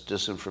of this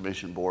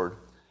disinformation board,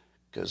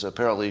 because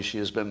apparently she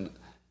has been,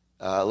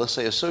 let's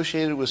say,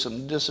 associated with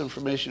some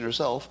disinformation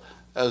herself,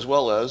 as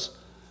well as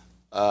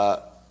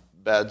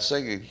bad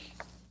singing.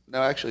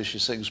 No, actually, she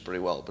sings pretty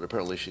well, but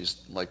apparently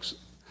she's like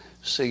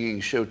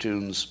singing show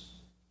tunes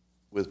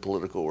with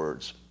political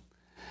words.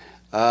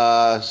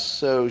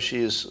 So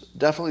she's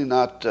definitely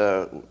not,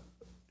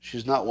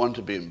 she's not one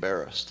to be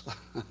embarrassed.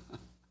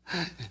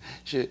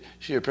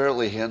 She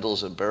apparently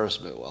handles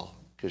embarrassment well,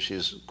 because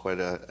she's quite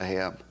a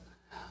ham.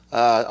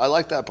 I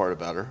like that part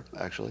about her,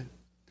 actually.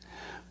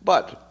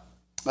 But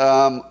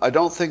I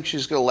don't think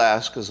she's going to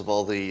last because of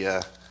all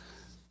the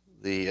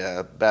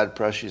bad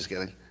press she's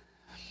getting.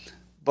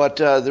 But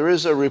there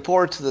is a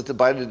report that the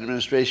Biden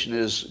administration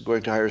is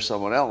going to hire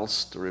someone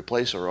else to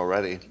replace her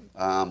already.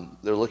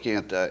 They're looking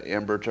at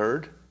Amber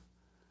Turd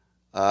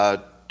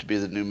to be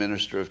the new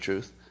Minister of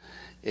Truth.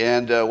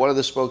 And one of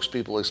the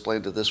spokespeople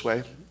explained it this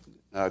way,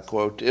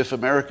 quote, "If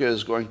America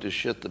is going to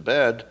shit the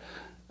bed,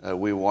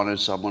 we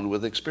wanted someone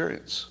with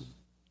experience."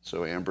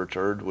 So Amber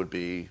Turd would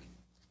be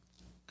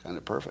kind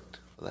of perfect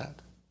for that.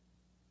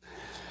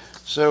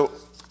 So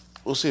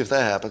we'll see if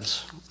that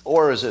happens.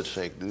 Or is it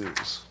fake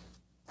news?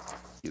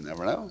 You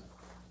never know.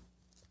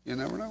 You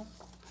never know.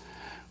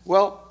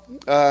 Well,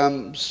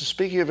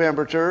 speaking of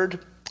Amber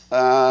Turd,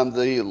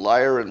 the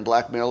liar and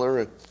blackmailer,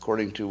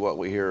 according to what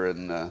we hear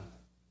in the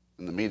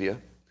media,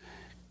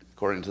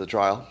 according to the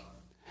trial,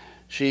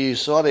 she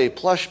sought a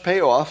plush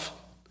payoff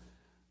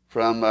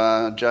from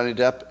Johnny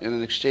Depp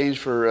in exchange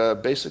for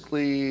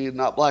basically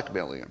not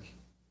blackmailing him.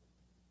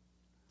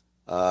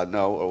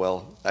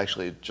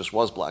 Actually, it just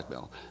was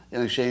blackmail,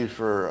 in exchange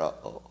for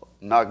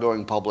not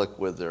going public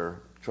with their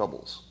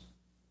troubles.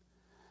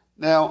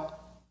 Now,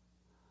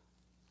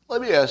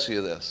 let me ask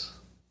you this.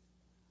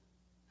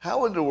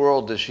 How in the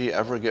world does she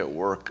ever get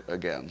work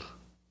again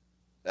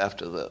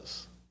after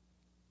this?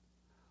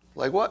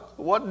 Like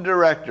what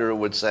director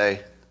would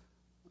say,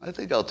 I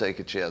think I'll take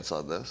a chance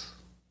on this.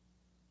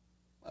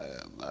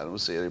 I don't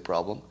see any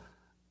problem.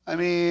 I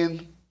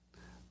mean,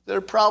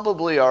 there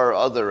probably are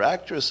other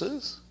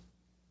actresses.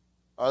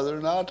 Are there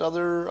not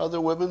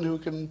other women who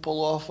can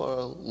pull off a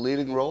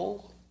leading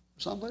role or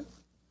something?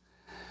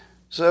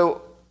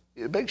 So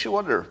it makes you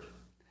wonder.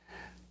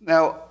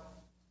 Now,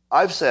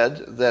 I've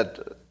said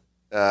that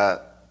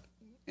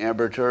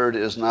Amber Turd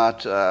is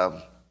not,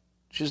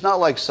 she's not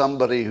like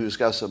somebody who's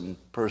got some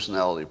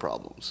personality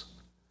problems.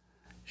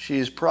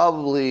 She's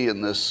probably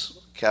in this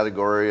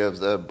category of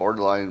the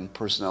borderline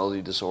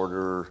personality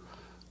disorder,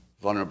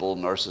 vulnerable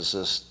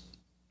narcissist,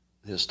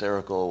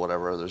 hysterical,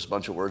 whatever. There's a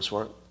bunch of words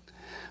for it.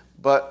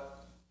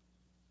 But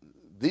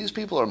these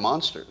people are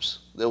monsters.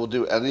 They will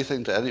do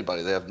anything to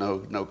anybody. They have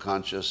no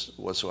conscience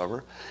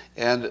whatsoever.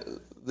 And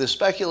the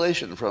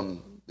speculation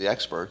from the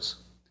experts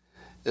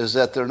is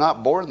that they're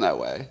not born that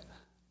way,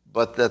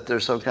 but that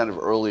there's some kind of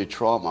early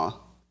trauma,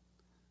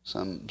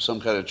 some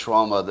kind of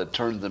trauma that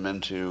turned them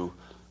into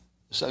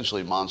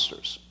essentially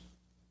monsters.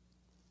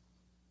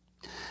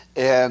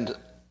 And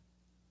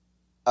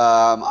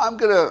I'm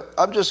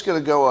just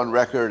gonna go on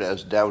record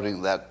as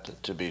doubting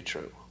that to be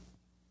true.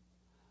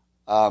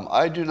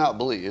 I do not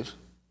believe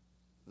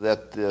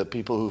that the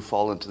people who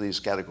fall into these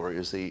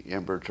categories, the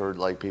Amber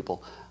Turd-like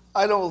people,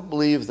 I don't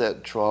believe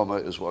that trauma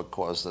is what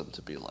caused them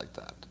to be like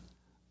that.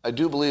 I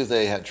do believe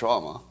they had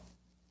trauma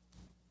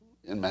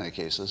in many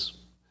cases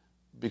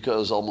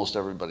because almost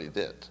everybody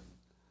did.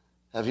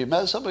 Have you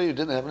met somebody who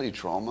didn't have any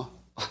trauma?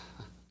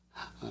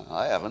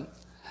 I haven't.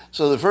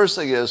 So the first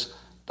thing is,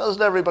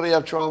 doesn't everybody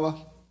have trauma?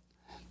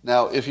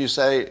 Now, if you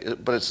say,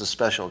 but it's a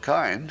special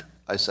kind,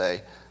 I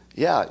say,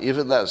 yeah,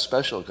 even that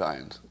special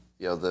kind,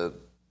 you know, the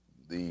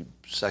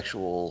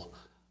sexual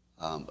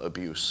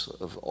abuse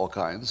of all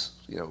kinds,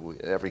 you know,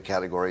 every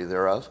category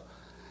thereof.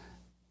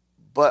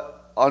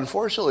 But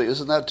unfortunately,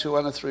 isn't that 2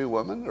 out of 3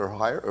 women or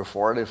higher, or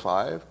 4 out of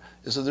 5?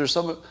 Isn't there's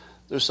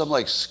some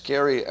like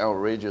scary,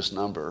 outrageous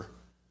number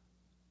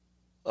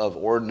of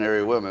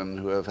ordinary women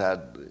who have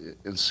had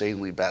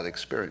insanely bad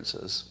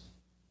experiences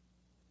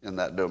in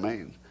that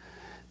domain.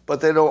 But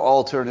they don't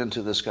all turn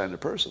into this kind of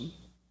person.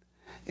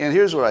 And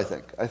here's what I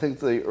think. I think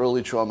the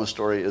early trauma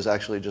story is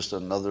actually just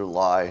another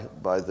lie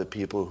by the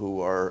people who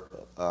are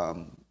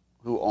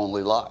who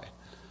only lie.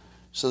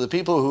 So the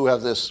people who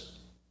have this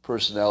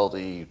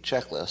personality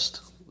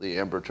checklist, the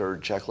Amber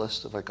Turd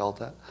checklist, if I call it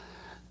that,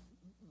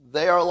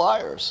 they are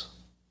liars.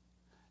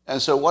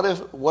 And so what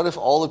if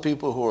all the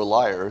people who are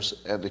liars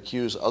and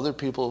accuse other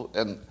people,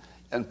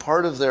 and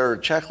part of their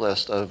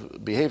checklist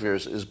of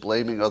behaviors is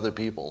blaming other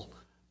people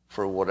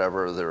for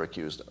whatever they're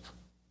accused of.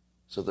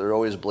 So they're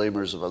always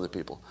blamers of other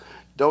people.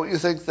 Don't you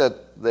think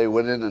that they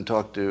went in and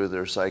talked to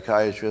their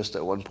psychiatrist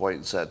at one point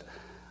and said,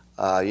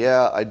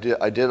 yeah, I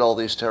did all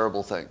these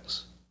terrible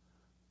things.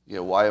 You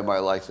know, why am I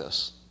like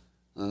this?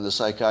 And then the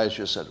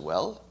psychiatrist said,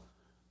 well,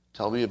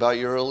 tell me about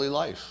your early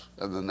life.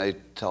 And then they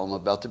tell them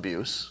about the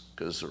abuse,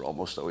 because there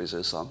almost always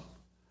is some.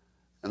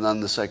 And then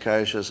the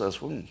psychiatrist says,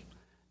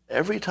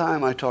 every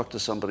time I talk to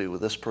somebody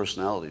with this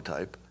personality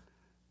type,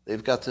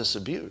 they've got this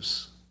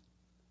abuse.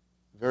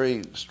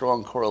 Very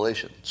strong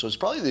correlation. So it's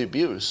probably the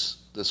abuse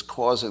that's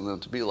causing them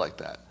to be like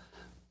that.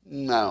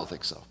 No, I don't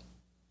think so.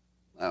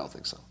 I don't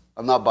think so.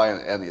 I'm not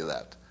buying any of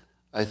that.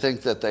 I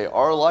think that they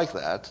are like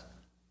that,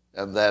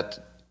 and that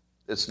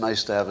it's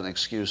nice to have an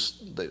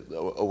excuse,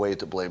 a way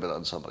to blame it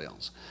on somebody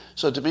else.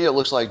 So to me, it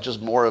looks like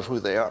just more of who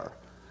they are.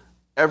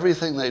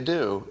 Everything they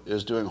do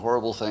is doing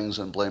horrible things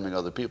and blaming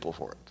other people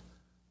for it.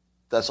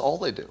 That's all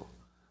they do.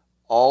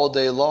 All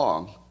day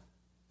long,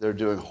 they're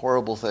doing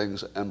horrible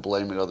things and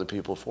blaming other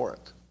people for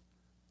it.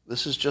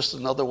 This is just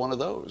another one of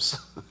those.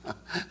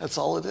 That's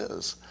all it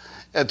is.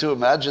 And to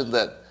imagine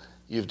that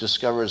you've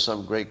discovered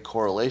some great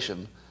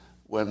correlation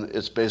when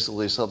it's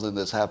basically something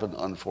that's happened,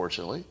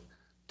 unfortunately,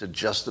 to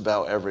just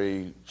about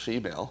every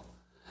female.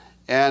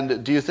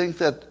 And do you think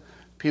that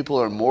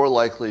people are more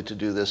likely to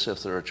do this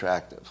if they're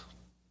attractive?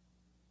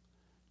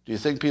 Do you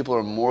think people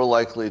are more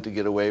likely to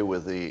get away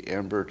with the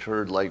Amber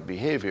Turd-like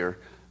behavior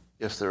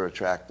if they're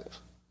attractive?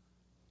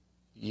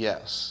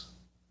 Yes.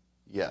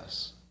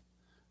 Yes.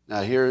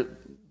 Now here,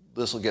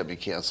 this will get me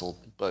canceled,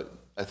 but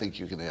I think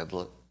you can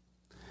handle it.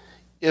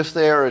 If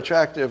they are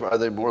attractive, are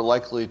they more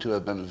likely to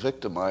have been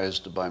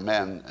victimized by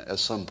men at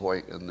some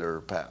point in their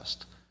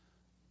past?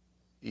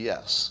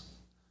 Yes.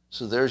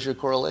 So there's your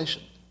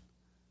correlation.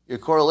 Your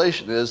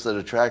correlation is that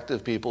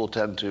attractive people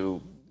tend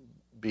to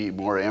be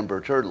more Amber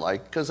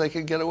Turd-like because they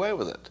can get away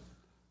with it.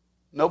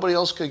 Nobody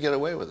else could get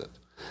away with it.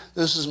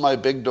 This is my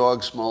big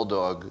dog, small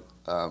dog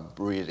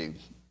breeding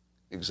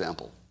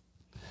example.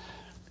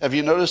 Have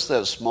you noticed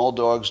that small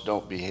dogs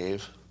don't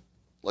behave?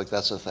 Like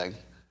that's a thing.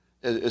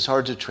 It's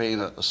hard to train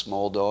a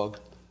small dog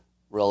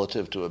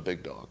relative to a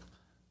big dog.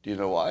 Do you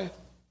know why?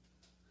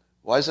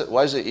 Why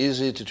is it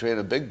easy to train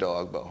a big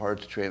dog but hard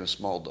to train a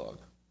small dog?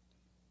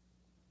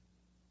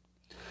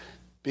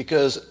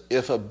 Because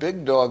if a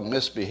big dog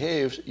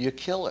misbehaves, you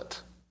kill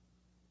it.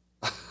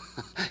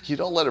 You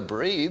don't let it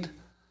breed.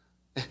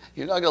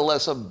 You're not going to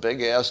let some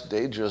big-ass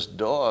dangerous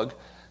dog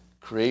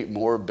create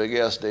more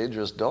big-ass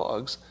dangerous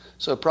dogs.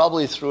 So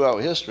probably throughout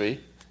history,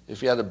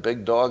 if you had a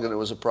big dog and it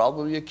was a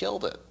problem, you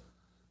killed it.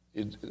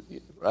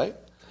 Right?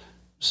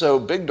 So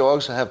big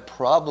dogs have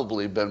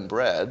probably been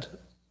bred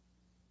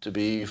to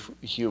be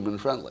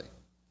human-friendly,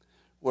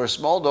 where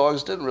small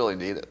dogs didn't really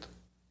need it.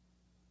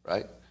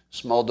 Right?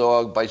 Small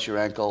dog bites your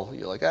ankle,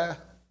 you're like, ah.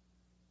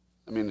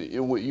 I mean,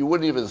 you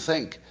wouldn't even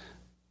think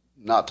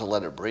not to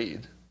let it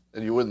breed,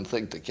 and you wouldn't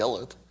think to kill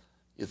it.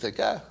 You think,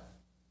 ah,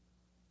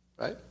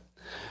 right?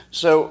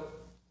 So,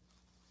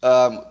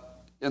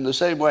 in the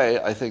same way,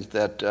 I think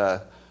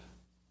that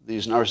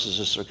these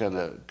narcissists are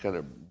kind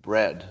of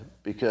bred,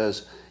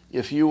 because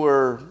if you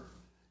were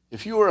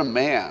a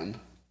man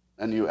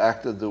and you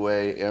acted the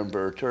way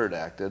Amber Turd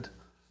acted,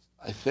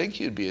 I think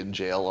you'd be in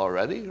jail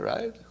already,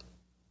 right?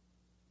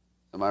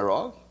 Am I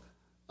wrong?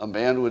 A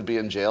man would be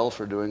in jail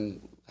for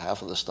doing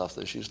half of the stuff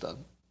that she's done.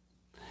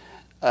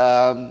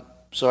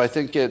 So I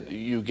think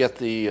you get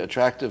the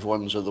attractive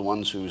ones are the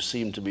ones who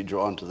seem to be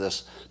drawn to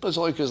this, but it's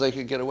only because they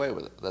can get away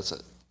with it. That's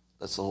it.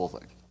 That's the whole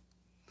thing.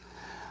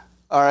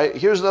 All right,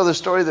 here's another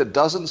story that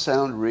doesn't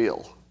sound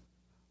real.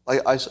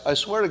 Like, I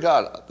swear to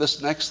God,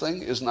 this next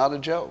thing is not a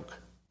joke.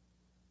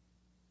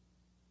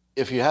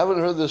 If you haven't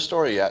heard this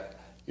story yet,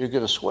 you're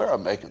going to swear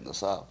I'm making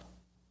this up.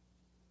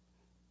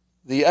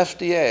 The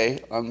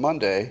FDA on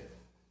Monday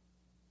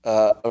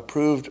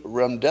approved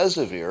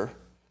remdesivir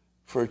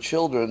for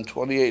children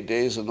 28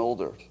 days and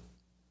older.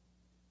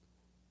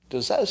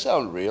 Does that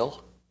sound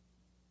real?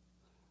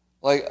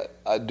 Like,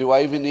 do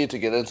I even need to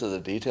get into the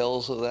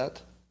details of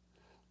that?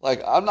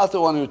 Like, I'm not the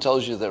one who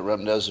tells you that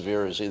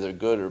remdesivir is either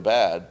good or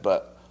bad,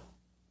 but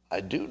I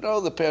do know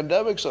the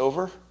pandemic's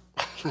over.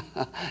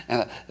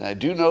 and I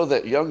do know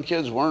that young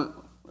kids weren't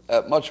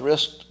at much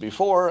risk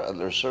before, and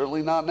they're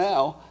certainly not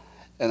now.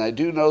 And I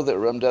do know that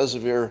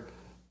remdesivir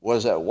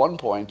was at one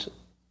point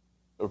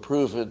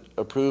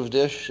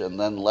approved-ish and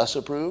then less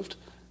approved,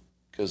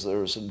 because there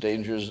were some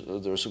dangers,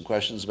 there were some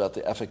questions about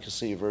the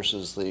efficacy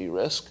versus the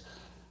risk.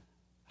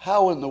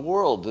 How in the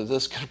world did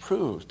this get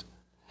approved?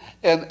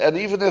 And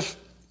even if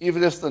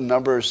the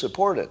numbers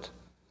support it,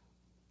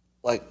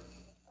 like,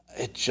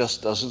 it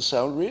just doesn't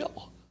sound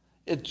real.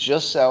 It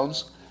just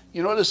sounds,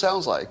 you know what it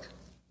sounds like?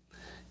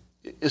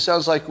 It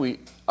sounds like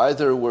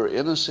either we're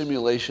in a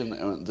simulation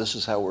and this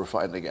is how we're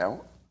finding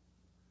out,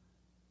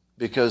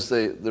 because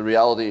the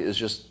reality is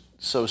just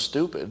so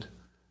stupid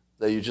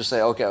that you just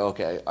say,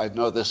 okay, I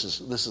know this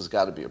has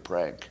got to be a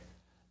prank.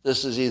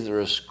 This is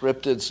either a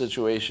scripted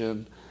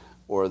situation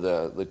or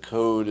the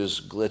code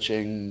is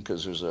glitching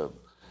because there's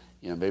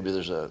maybe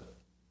there's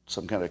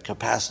some kind of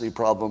capacity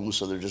problem,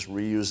 so they're just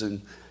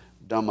reusing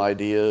dumb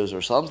ideas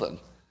or something.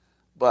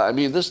 But I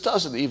mean, this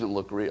doesn't even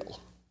look real.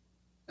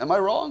 Am I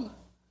wrong?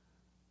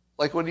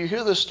 Like, when you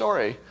hear this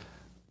story,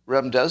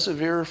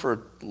 remdesivir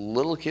for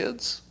little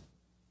kids?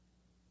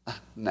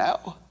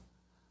 Now?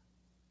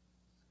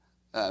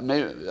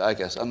 Maybe, I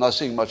guess. I'm not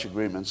seeing much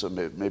agreement, so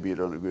maybe you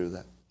don't agree with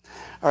that.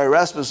 All right,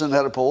 Rasmussen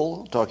had a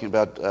poll talking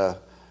about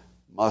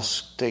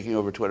Musk taking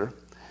over Twitter.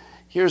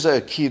 Here's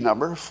a key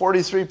number.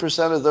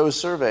 43% of those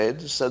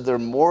surveyed said they're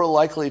more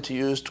likely to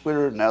use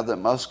Twitter now that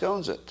Musk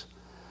owns it,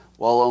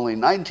 while only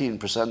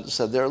 19%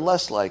 said they're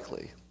less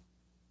likely.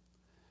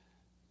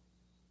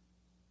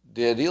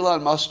 Did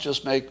Elon Musk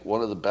just make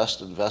one of the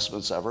best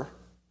investments ever?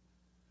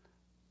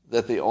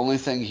 That the only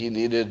thing he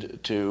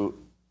needed to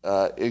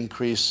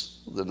increase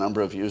the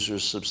number of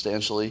users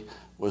substantially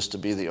was to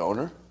be the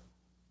owner,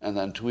 and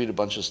then tweet a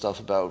bunch of stuff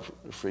about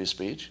free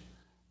speech,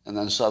 and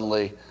then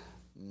suddenly,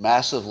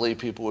 massively,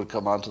 people would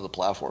come onto the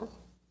platform?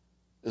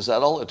 Is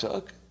that all it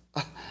took?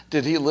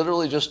 Did he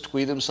literally just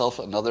tweet himself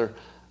another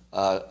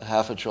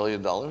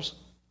 $500 billion?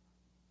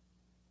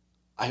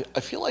 I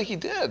feel like he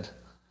did.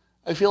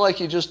 I feel like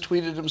he just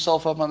tweeted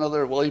himself up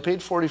another, well, he paid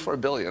 $44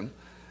 billion.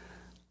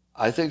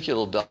 I think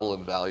it'll double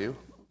in value.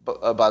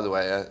 But by the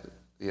way,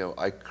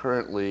 I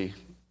currently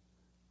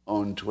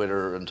own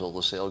Twitter until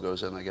the sale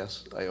goes in, I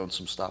guess. I own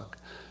some stock.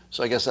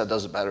 So I guess that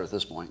doesn't matter at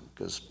this point,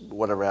 because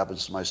whatever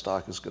happens to my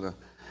stock is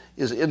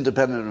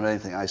independent of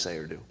anything I say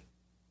or do.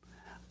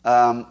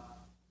 But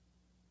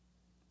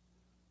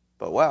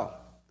wow.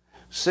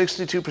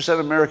 62% of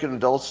American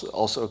adults,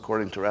 also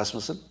according to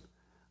Rasmussen,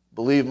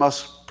 believe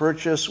Musk's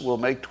purchase will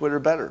make Twitter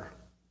better.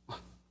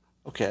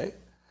 Okay.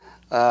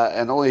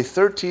 And only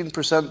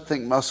 13%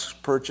 think Musk's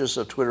purchase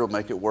of Twitter will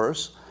make it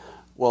worse,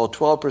 while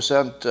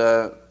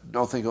 12%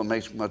 don't think it'll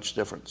make much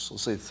difference.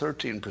 Let's say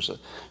 13%.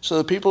 So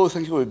the people who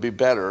think it would be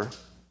better,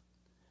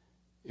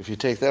 if you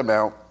take them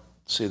out,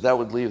 see, that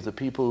would leave the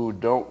people who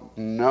don't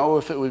know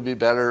if it would be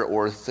better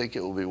or think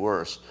it will be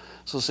worse.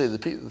 So let's say the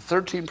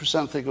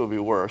 13% think it will be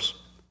worse,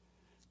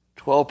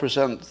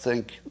 12%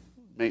 think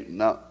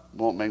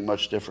won't make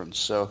much difference.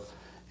 So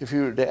if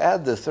you were to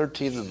add the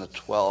 13 and the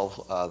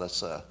 12,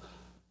 that's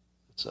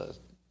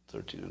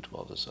 13 and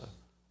 12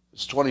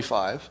 it's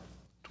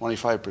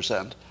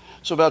 25%.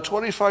 So about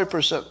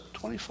 25%,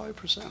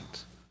 25%.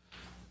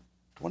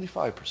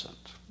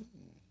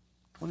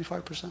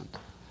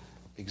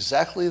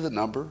 exactly the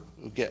number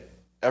who get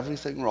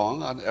everything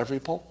wrong on every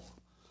poll.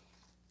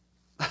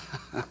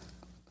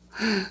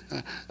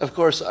 Of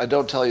course, I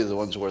don't tell you the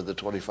ones where the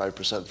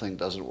 25% thing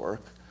doesn't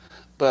work,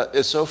 but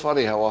it's so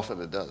funny how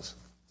often it does.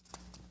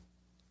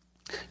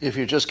 If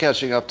you're just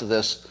catching up to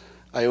this,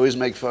 I always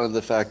make fun of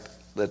the fact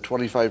that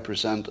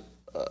 25%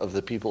 of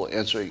the people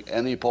answering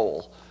any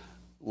poll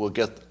will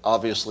get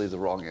obviously the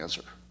wrong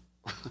answer.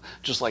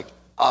 Just like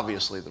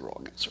obviously the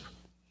wrong answer.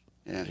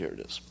 And here it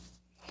is.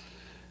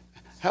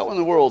 How in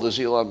the world is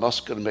Elon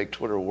Musk going to make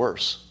Twitter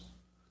worse?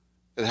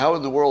 And how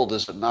in the world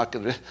is it not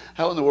going to,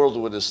 how in the world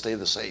would it stay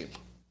the same?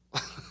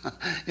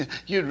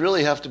 You'd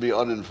really have to be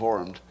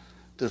uninformed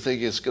to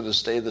think it's going to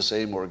stay the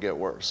same or get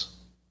worse.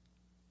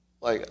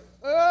 Like,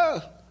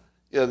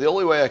 the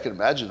only way I can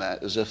imagine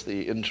that is if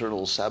the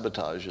internal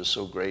sabotage is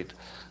so great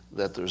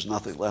that there's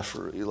nothing left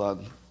for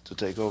Elon to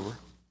take over.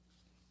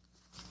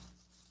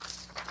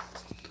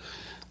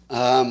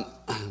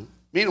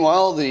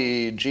 Meanwhile,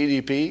 the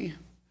GDP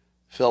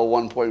fell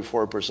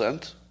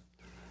 1.4%.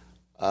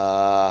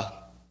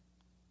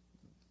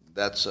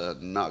 That's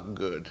not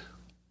good.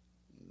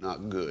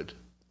 Not good.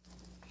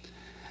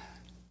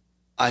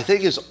 I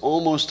think it's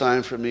almost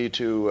time for me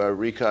to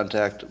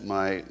recontact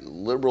my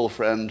liberal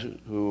friend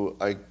who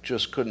I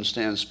just couldn't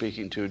stand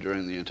speaking to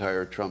during the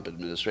entire Trump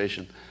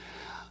administration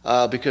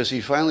because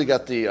he finally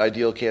got the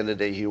ideal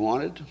candidate he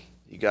wanted.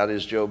 He got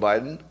his Joe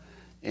Biden,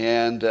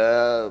 and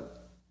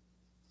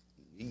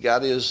he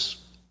got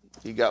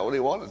what he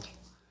wanted.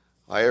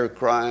 Higher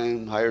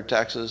crime, higher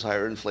taxes,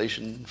 higher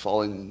inflation,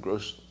 falling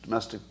gross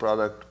domestic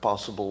product,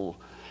 possible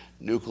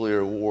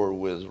nuclear war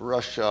with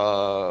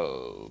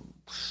Russia.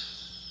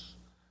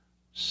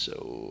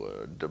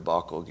 So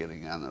debacle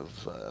getting out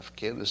of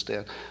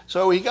Afghanistan.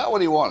 So he got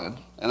what he wanted,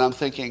 and I'm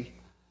thinking,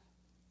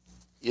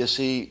 is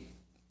he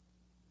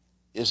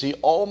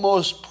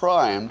almost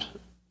primed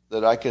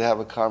that I could have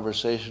a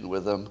conversation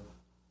with him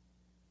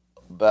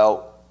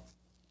about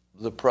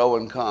the pro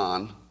and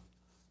con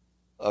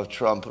of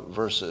Trump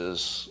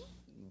versus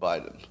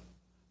Biden?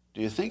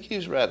 Do you think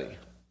he's ready?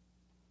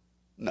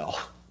 No,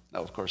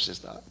 of course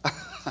he's not.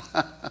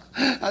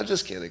 I'm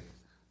just kidding.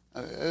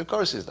 Of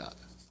course he's not.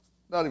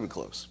 Not even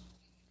close.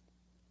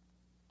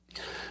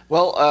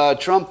 Well,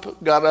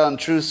 Trump got on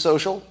Truth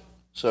Social,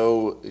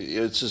 so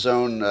it's his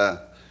own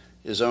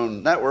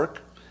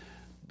network.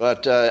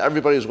 But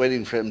everybody was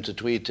waiting for him to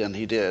tweet, and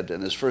he did.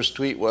 And his first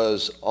tweet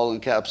was, all in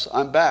caps,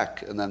 "I'm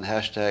back," and then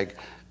hashtag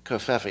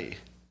Covfefe.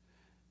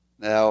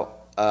 Now,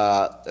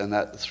 and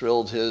that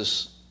thrilled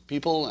his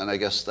people, and I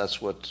guess that's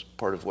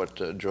part of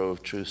what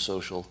drove Truth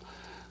Social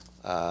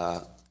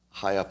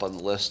high up on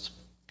the list,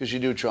 because you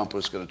knew Trump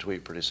was going to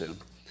tweet pretty soon.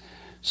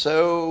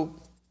 So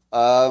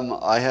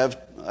I have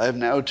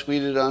now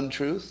tweeted on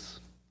Truth.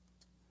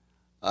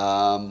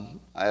 I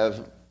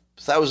have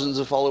thousands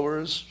of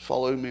followers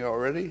following me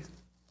already,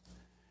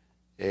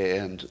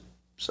 and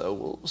so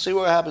we'll see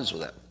what happens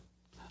with that.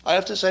 I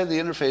have to say the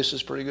interface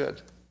is pretty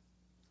good.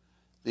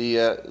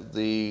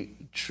 The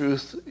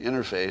Truth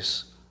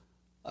interface,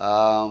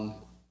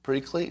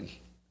 pretty clean,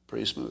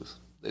 pretty smooth.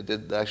 They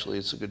did, actually,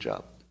 it's a good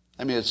job.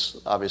 I mean, it's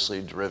obviously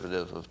a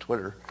derivative of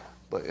Twitter,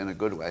 but in a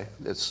good way.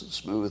 It's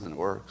smooth and it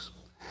works.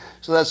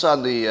 So that's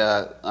on the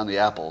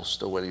Apple.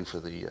 Still waiting for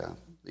the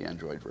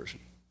Android version.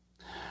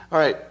 All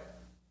right.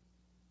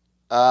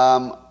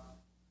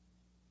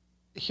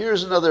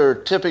 Here's another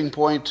tipping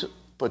point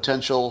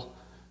potential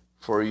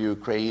for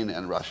Ukraine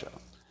and Russia.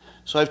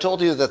 So I've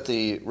told you that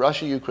the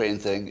Russia-Ukraine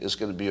thing is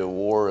going to be a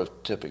war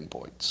of tipping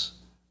points.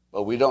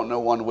 But we don't know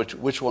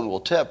which one will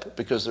tip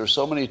because there's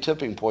so many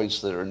tipping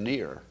points that are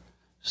near,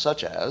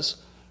 such as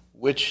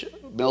which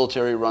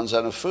military runs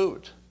out of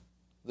food.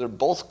 They're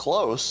both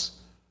close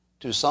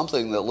to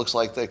something that looks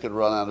like they could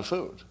run out of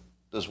food.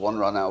 Does one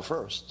run out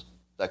first?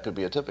 That could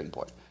be a tipping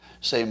point.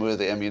 Same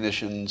with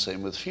ammunition,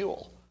 same with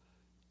fuel.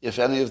 If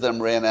any of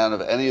them ran out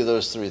of any of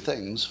those three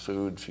things,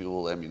 food,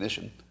 fuel,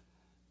 ammunition,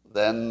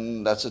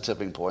 then that's a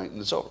tipping point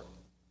and it's over.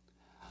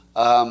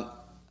 How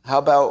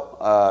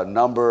about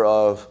number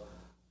of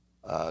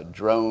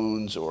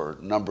drones or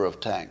number of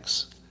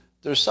tanks?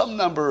 There's some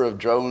number of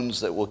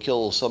drones that will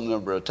kill some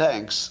number of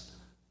tanks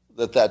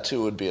that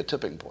too would be a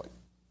tipping point,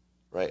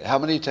 right? How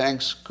many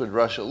tanks could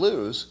Russia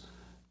lose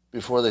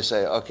before they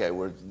say, okay,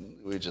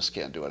 we just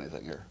can't do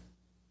anything here,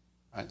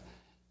 right?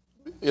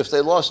 If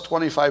they lost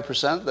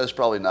 25%, that's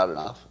probably not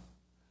enough.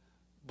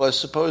 But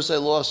suppose they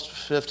lost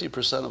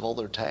 50% of all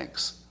their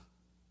tanks.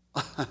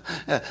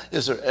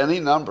 Is there any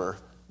number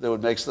that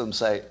would make them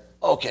say,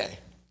 okay,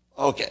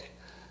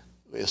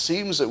 it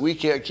seems that we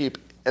can't keep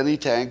any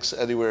tanks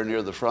anywhere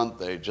near the front,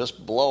 they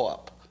just blow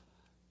up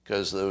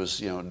because those,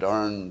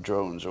 darn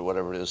drones or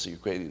whatever it is the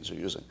Ukrainians are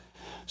using.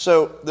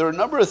 So there are a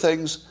number of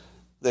things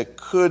that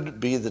could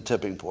be the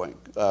tipping point.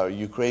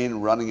 Ukraine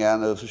running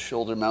out of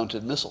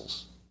shoulder-mounted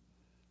missiles.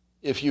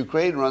 If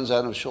Ukraine runs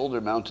out of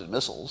shoulder-mounted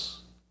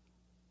missiles,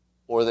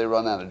 or they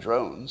run out of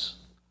drones,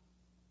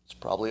 it's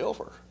probably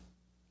over.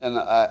 And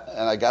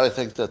I got to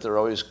think that they're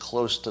always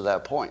close to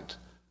that point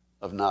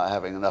of not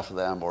having enough of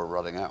them or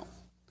running out.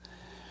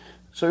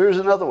 So here's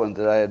another one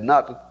that I had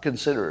not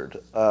considered.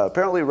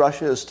 Apparently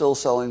Russia is still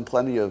selling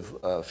plenty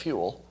of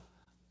fuel,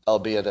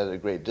 albeit at a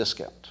great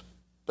discount.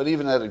 But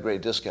even at a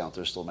great discount,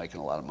 they're still making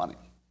a lot of money.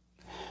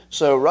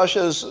 So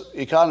Russia's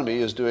economy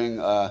is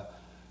doing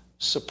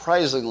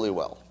surprisingly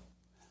well.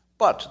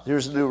 But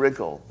here's a new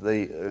wrinkle.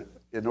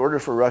 In order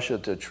for Russia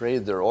to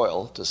trade their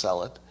oil, to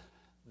sell it,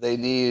 they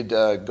need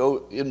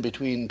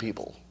go-in-between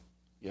people.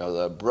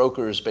 The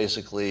brokers,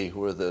 basically,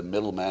 who are the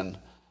middlemen,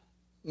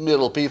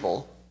 middle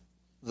people,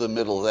 the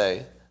middle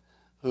they,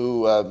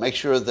 who make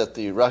sure that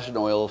the Russian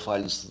oil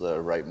finds the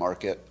right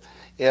market.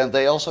 And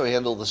they also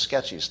handle the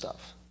sketchy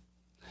stuff.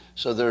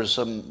 So there's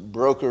some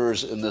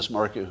brokers in this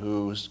market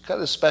who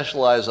kind of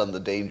specialize on the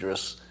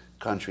dangerous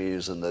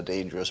countries and the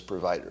dangerous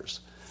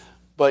providers.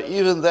 But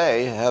even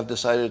they have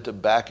decided to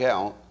back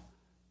out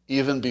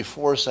even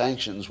before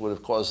sanctions would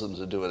have caused them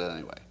to do it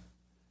anyway.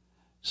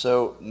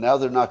 So now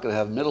they're not going to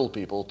have middle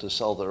people to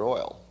sell their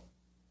oil.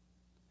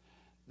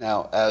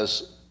 Now,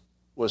 as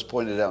was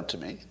pointed out to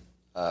me,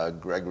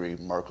 Gregory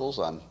Markles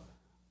on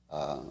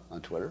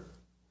Twitter,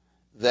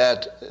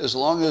 that as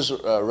long as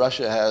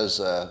Russia has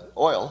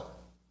oil,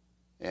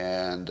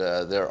 and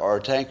there are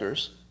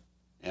tankers,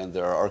 and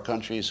there are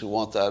countries who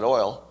want that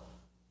oil,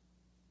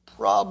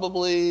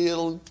 probably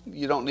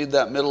you don't need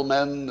that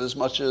middleman as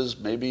much as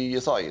maybe you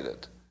thought you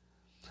did.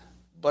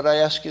 But I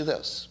ask you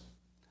this.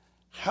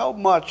 How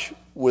much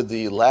would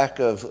the lack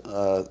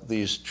of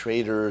these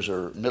traders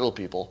or middle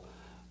people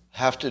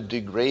have to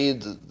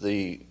degrade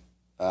the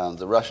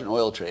Russian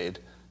oil trade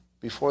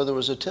before there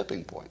was a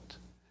tipping point?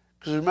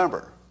 Because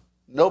remember,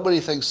 nobody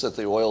thinks that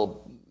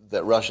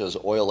Russia's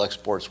oil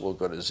exports will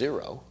go to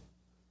zero.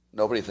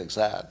 Nobody thinks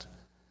that.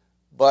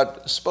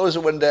 But suppose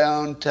it went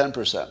down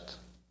 10%.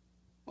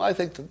 Well, I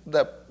think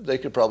that they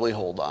could probably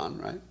hold on,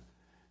 right?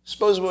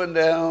 Suppose it went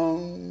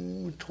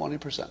down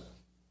 20%.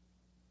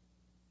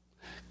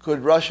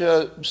 Could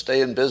Russia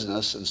stay in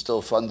business and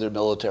still fund their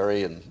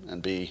military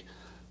and be,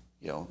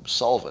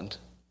 solvent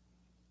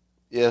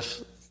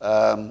if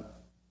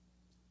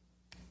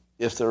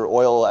their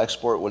oil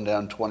export went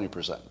down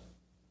 20%?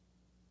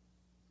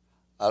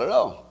 I don't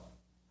know.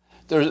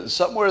 There's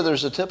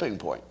a tipping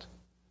point.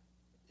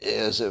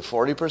 Is it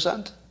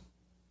 40%?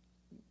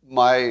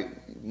 My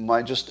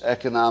just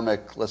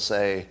economic, let's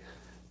say,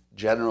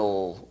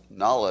 general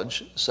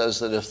knowledge says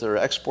that if their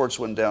exports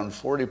went down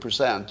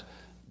 40%,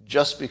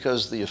 just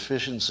because the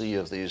efficiency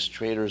of these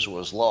traders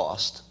was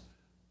lost,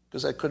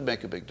 because that could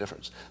make a big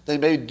difference. They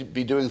may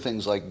be doing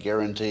things like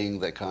guaranteeing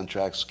that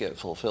contracts get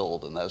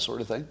fulfilled and that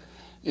sort of thing.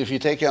 If you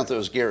take out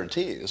those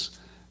guarantees,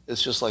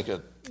 it's just like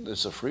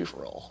it's a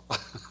free-for-all.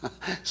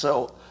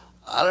 So,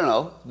 I don't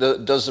know.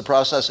 Does the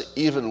process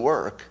even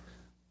work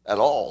at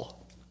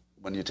all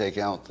when you take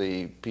out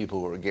the people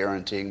who are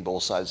guaranteeing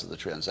both sides of the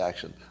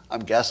transaction?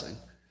 I'm guessing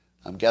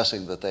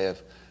that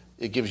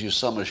it gives you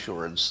some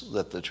assurance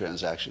that the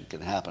transaction can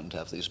happen to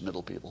have these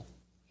middle people.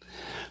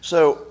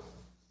 So,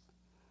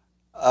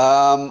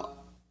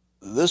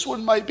 this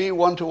one might be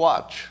one to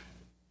watch.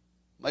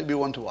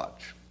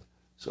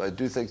 So I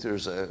do think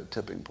there's a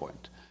tipping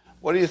point.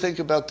 What do you think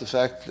about the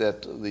fact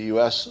that the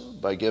U.S.,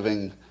 by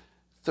giving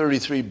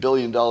 $33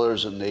 billion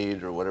in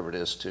aid or whatever it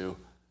is to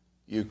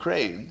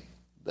Ukraine,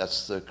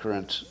 that's the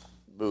current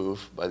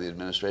move by the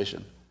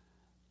administration,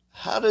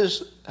 how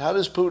does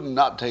Putin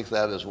not take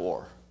that as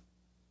war?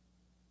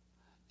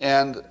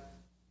 And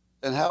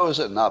how has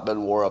it not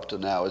been war up to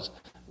now?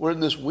 We're in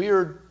this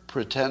weird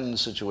pretend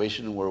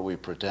situation where we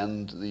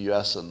pretend the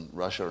U.S. and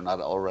Russia are not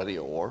already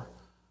at war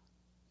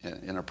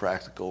in a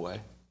practical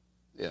way.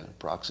 Yeah,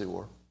 proxy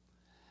war.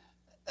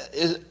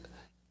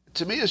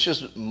 To me, it's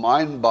just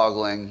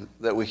mind-boggling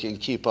that we can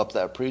keep up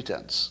that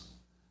pretense.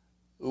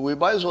 We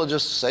might as well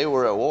just say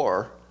we're at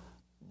war,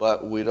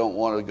 but we don't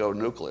want to go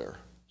nuclear.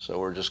 So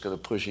we're just going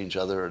to push each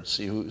other and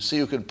see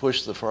who can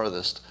push the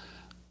farthest,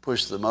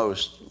 push the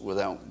most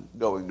without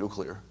going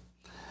nuclear.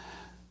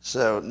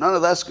 So none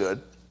of that's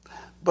good.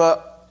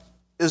 But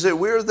is it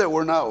weird that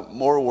we're not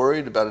more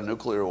worried about a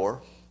nuclear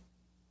war?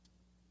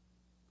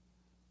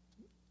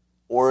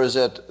 Or is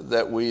it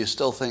that we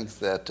still think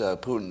that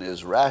Putin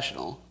is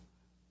rational,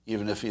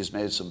 even if he's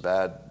made some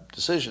bad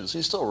decisions?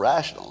 He's still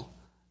rational,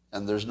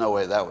 and there's no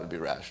way that would be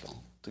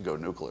rational, to go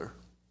nuclear.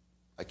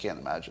 I can't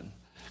imagine.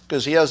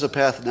 Because he has a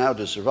path now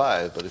to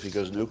survive, but if he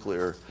goes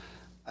nuclear,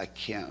 I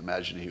can't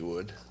imagine he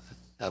would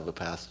have a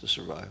path to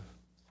survive.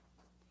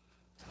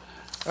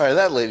 All right,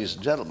 that, ladies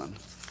and gentlemen,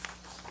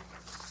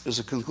 is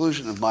the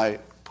conclusion of my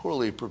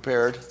poorly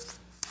prepared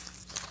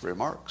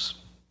remarks.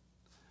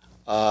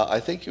 I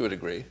think you would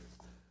agree.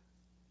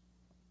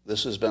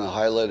 This has been a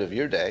highlight of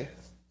your day,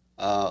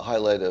 a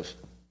highlight of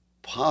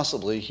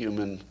possibly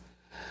human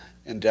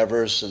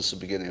endeavors since the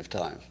beginning of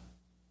time.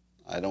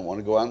 I don't want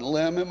to go out on a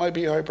limb. It might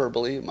be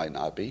hyperbole. It might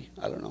not be.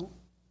 I don't know.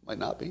 Might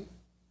not be.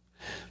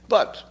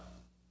 But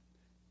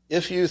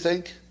if you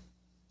think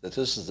that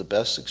this is the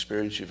best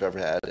experience you've ever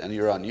had and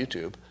you're on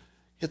YouTube,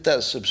 hit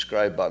that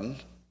subscribe button,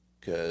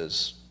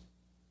 because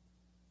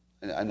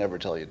I never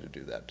tell you to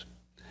do that.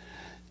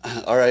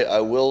 All right,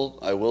 I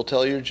will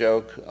tell you a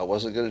joke. I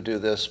wasn't going to do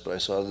this, but I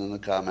saw it in the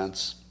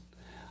comments.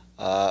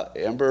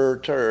 Amber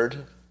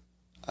Turd,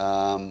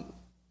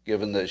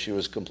 given that she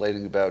was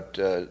complaining about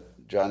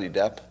Johnny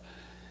Depp,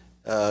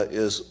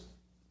 is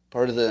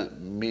part of the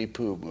Me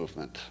Poo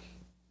movement.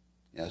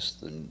 Yes,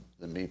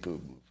 the Me Poo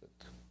movement.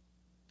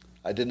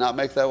 I did not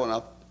make that one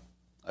up.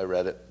 I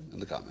read it in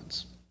the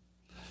comments.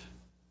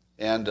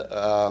 And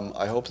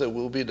I hope that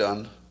we'll be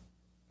done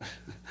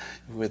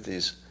with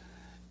these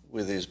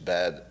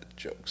bad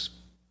jokes.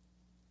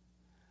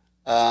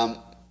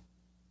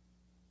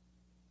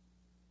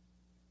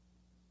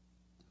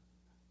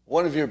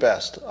 One of your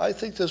best. I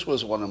think this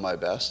was one of my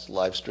best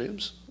live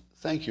streams.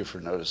 Thank you for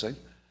noticing.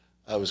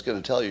 I was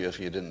going to tell you if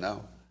you didn't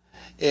know.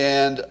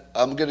 And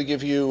I'm going to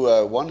give you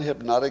one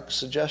hypnotic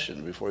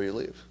suggestion before you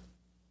leave.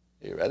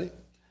 Are you ready?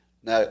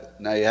 Now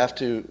you have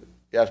to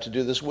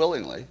do this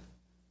willingly,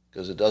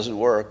 because it doesn't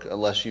work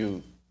unless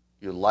you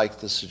like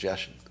the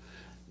suggestion.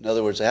 In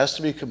other words, it has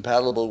to be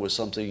compatible with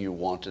something you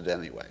wanted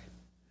anyway.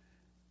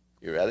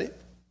 You ready?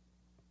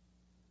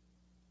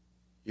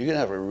 You're going to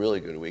have a really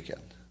good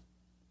weekend.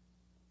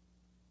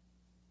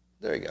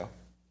 There you go.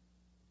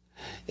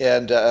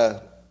 And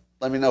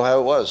let me know how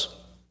it was.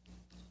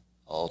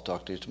 I'll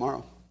talk to you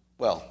tomorrow.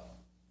 Well,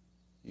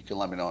 you can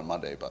let me know on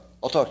Monday, but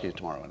I'll talk to you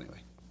tomorrow anyway.